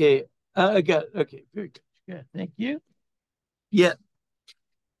 Okay. I got okay. Very good. Good. Thank you. Yeah.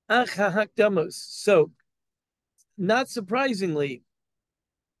 So, not surprisingly,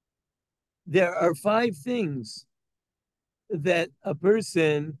 there are 5 things that a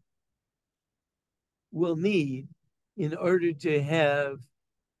person will need in order to have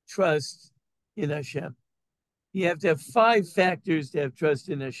trust in Hashem. You have to have 5 factors to have trust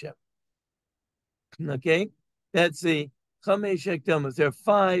in Hashem. Okay, that's the Chamesh Hakdamos. There are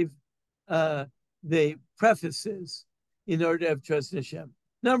 5 the prefaces in order to have trust in Hashem.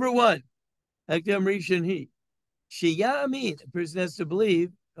 Number 1, Hakdam Rishon Hi. Sheyamin, a person has to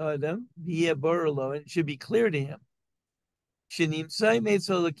believe Adam, via Borolo, and it should be clear to him. Shenimtzai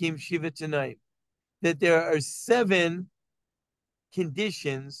Meitzolakim Shiva tonight, that there are 7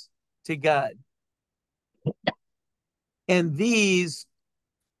 conditions to God. And these,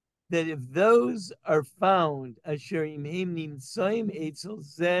 that if those are found, Asher Imhem Nimtzaim Eitzel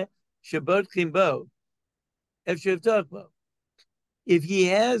Zeh Shabbat Chimbo, if he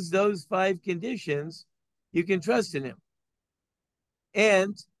has those 5 conditions, you can trust in him.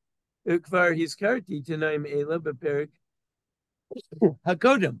 And Ukvar Hiskarti Tanaim Ela Beperik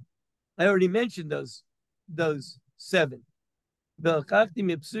Hakodam. I already mentioned those 7.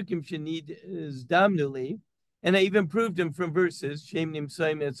 And I even proved them from verses. These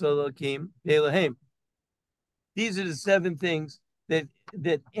are the 7 things that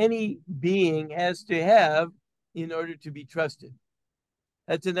any being has to have in order to be trusted.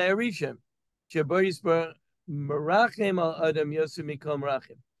 That's an Irishim.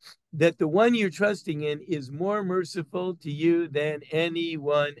 That the one you're trusting in is more merciful to you than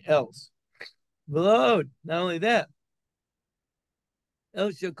anyone else. Not only that,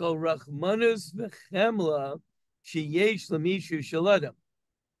 El shekol rachmanus v'chemla sheyesh l'mishu shaladam.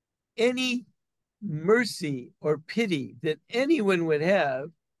 Any mercy or pity that anyone would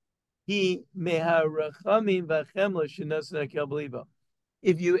have, he meharachamim v'chemla shenasna kelbelibo.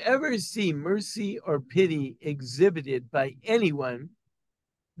 If you ever see mercy or pity exhibited by anyone,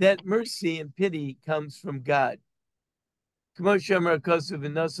 that mercy and pity comes from God. As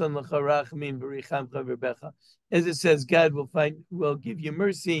it says, God will give you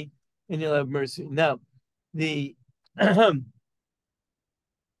mercy and you'll have mercy. Now, the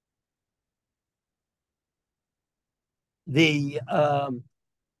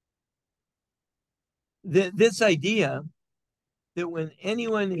this idea that when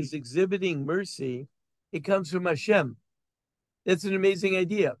anyone is exhibiting mercy, it comes from Hashem. That's an amazing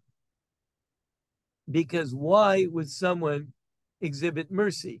idea. Because why would someone exhibit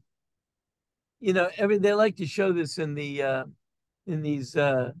mercy? You know, they like to show this in these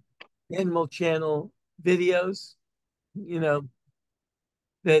Animal Channel videos. You know,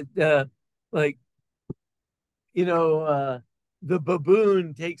 that like, the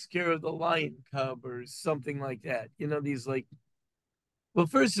baboon takes care of the lion cub or something like that. You know, these like, well,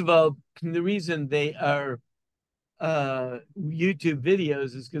 first of all, the reason they are YouTube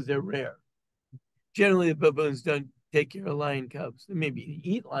videos is because they're rare. Generally, the baboons don't take care of lion cubs. They maybe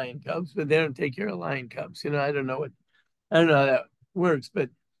eat lion cubs, but they don't take care of lion cubs. You know, I don't know how that works, but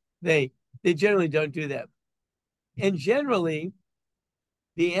they generally don't do that. And generally,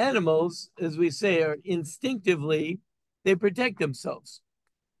 the animals, as we say, are instinctively, they protect themselves.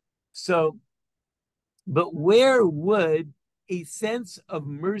 So, but where would a sense of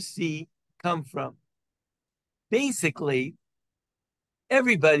mercy come from? Basically,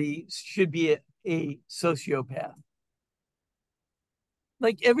 everybody should be a sociopath.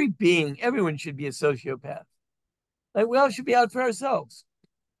 Like everyone should be a sociopath. Like we all should be out for ourselves.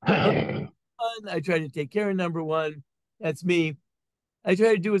 I try to take care of number one. That's me. I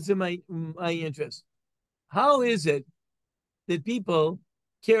try to do what's in my interest. How is it that people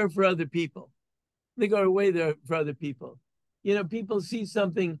care for other people? They go away there for other people. You know, people see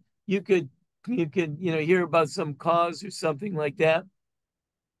something, you could hear about some cause or something like that,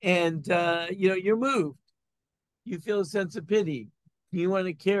 and you're moved. You feel a sense of pity. You want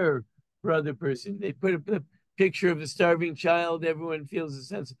to care for other person. They put a picture of a starving child. Everyone feels a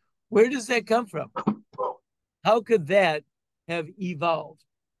sense. Where does that come from? How could that have evolved?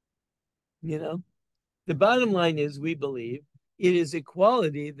 You know, the bottom line is we believe it is a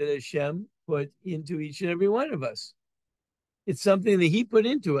quality that Hashem put into each and every one of us. It's something that he put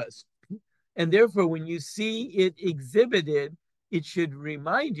into us. And therefore, when you see it exhibited, it should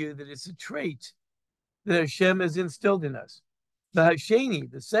remind you that it's a trait that Hashem has instilled in us. The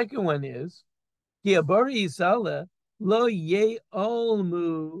Hasheni, the second one is, Ki abari isala lo ye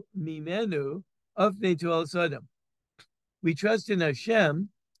olmu mimenu afne tu al sadam. We trust in Hashem,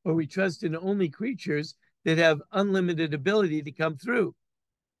 or we trust in only creatures that have unlimited ability to come through.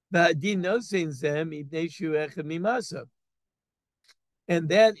 And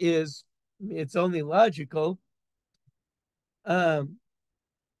that is, it's only logical. Yeah,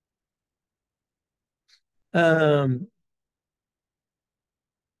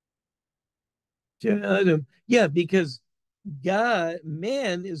 because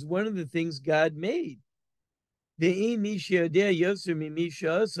man is one of the things God made.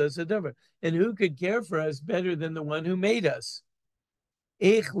 And who could care for us better than the one who made us? How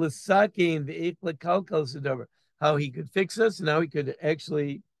he could fix us and how he could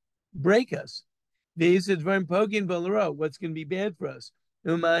actually break us. What's going to be bad for us?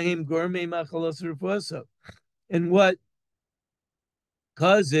 And what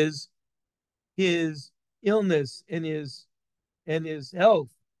causes his illness and his health?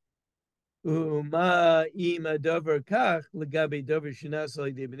 And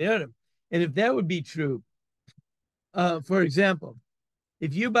if that would be true, for example,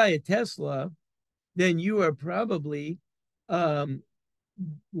 if you buy a Tesla, then you are probably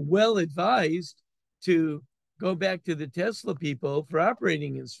well advised to go back to the Tesla people for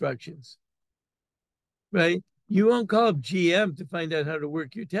operating instructions, right? You won't call up GM to find out how to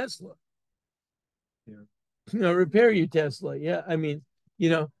work your Tesla. Yeah. Repair your Tesla. Yeah, I mean,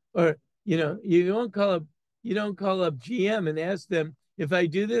 or you don't call up GM and ask them, if I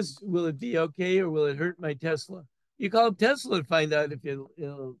do this, will it be okay or will it hurt my Tesla? You call up Tesla to find out if it'll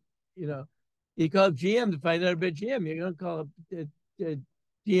you call up GM to find out about GM. You're going to call up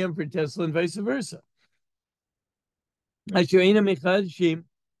GM for Tesla and vice versa. And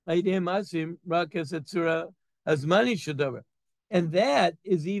that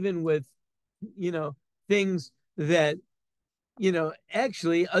is even with, things that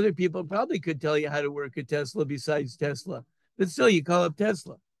actually other people probably could tell you how to work a Tesla besides Tesla, but still you call up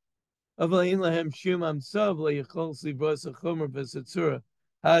Tesla.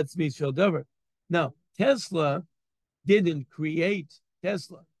 Now, Tesla didn't create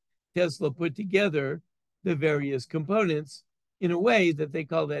Tesla. Tesla put together the various components in a way that they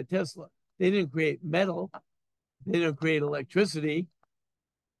call that Tesla. They didn't create metal. They didn't create electricity,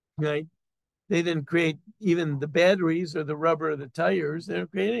 right? They didn't create even the batteries or the rubber or the tires. They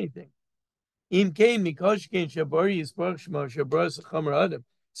didn't create anything.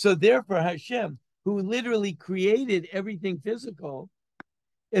 So therefore, Hashem, who literally created everything physical,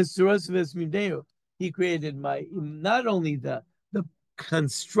 he created not only the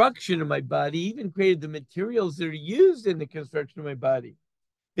construction of my body, he even created the materials that are used in the construction of my body.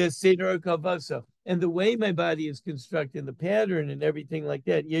 The Seder Kavasa. And the way my body is constructed, the pattern and everything like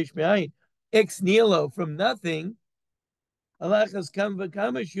that, Yesh Me'ayin, ex nihilo, from nothing.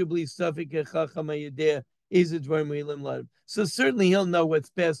 So certainly he'll know what's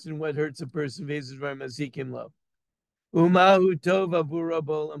best and what hurts a person.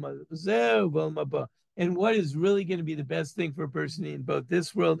 And what is really going to be the best thing for a person in both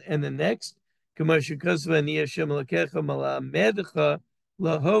this world and the next. I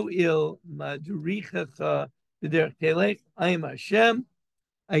am Hashem.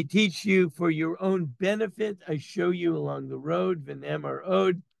 I teach you for your own benefit. I show you along the road. V'nemar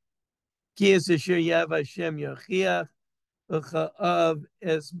od. Ki es asher yav Hashem yochiach. V'cha'av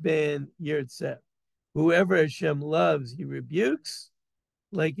es ben yirtzeh. Whoever Hashem loves, he rebukes,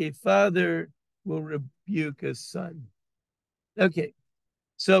 like a father will rebuke a son. Okay,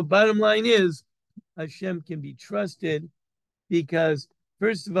 so bottom line is, Hashem can be trusted because,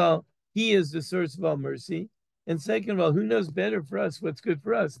 first of all, he is the source of all mercy. And second of all, who knows better for us what's good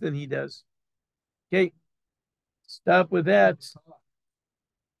for us than he does? Okay, stop with that.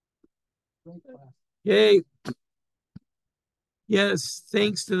 Okay. Yes,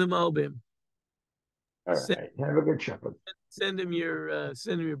 thanks to the Malbim. All right. Have a good Shabbos. Send him your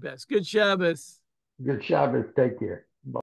best. Good Shabbos. Good Shabbos. Take care.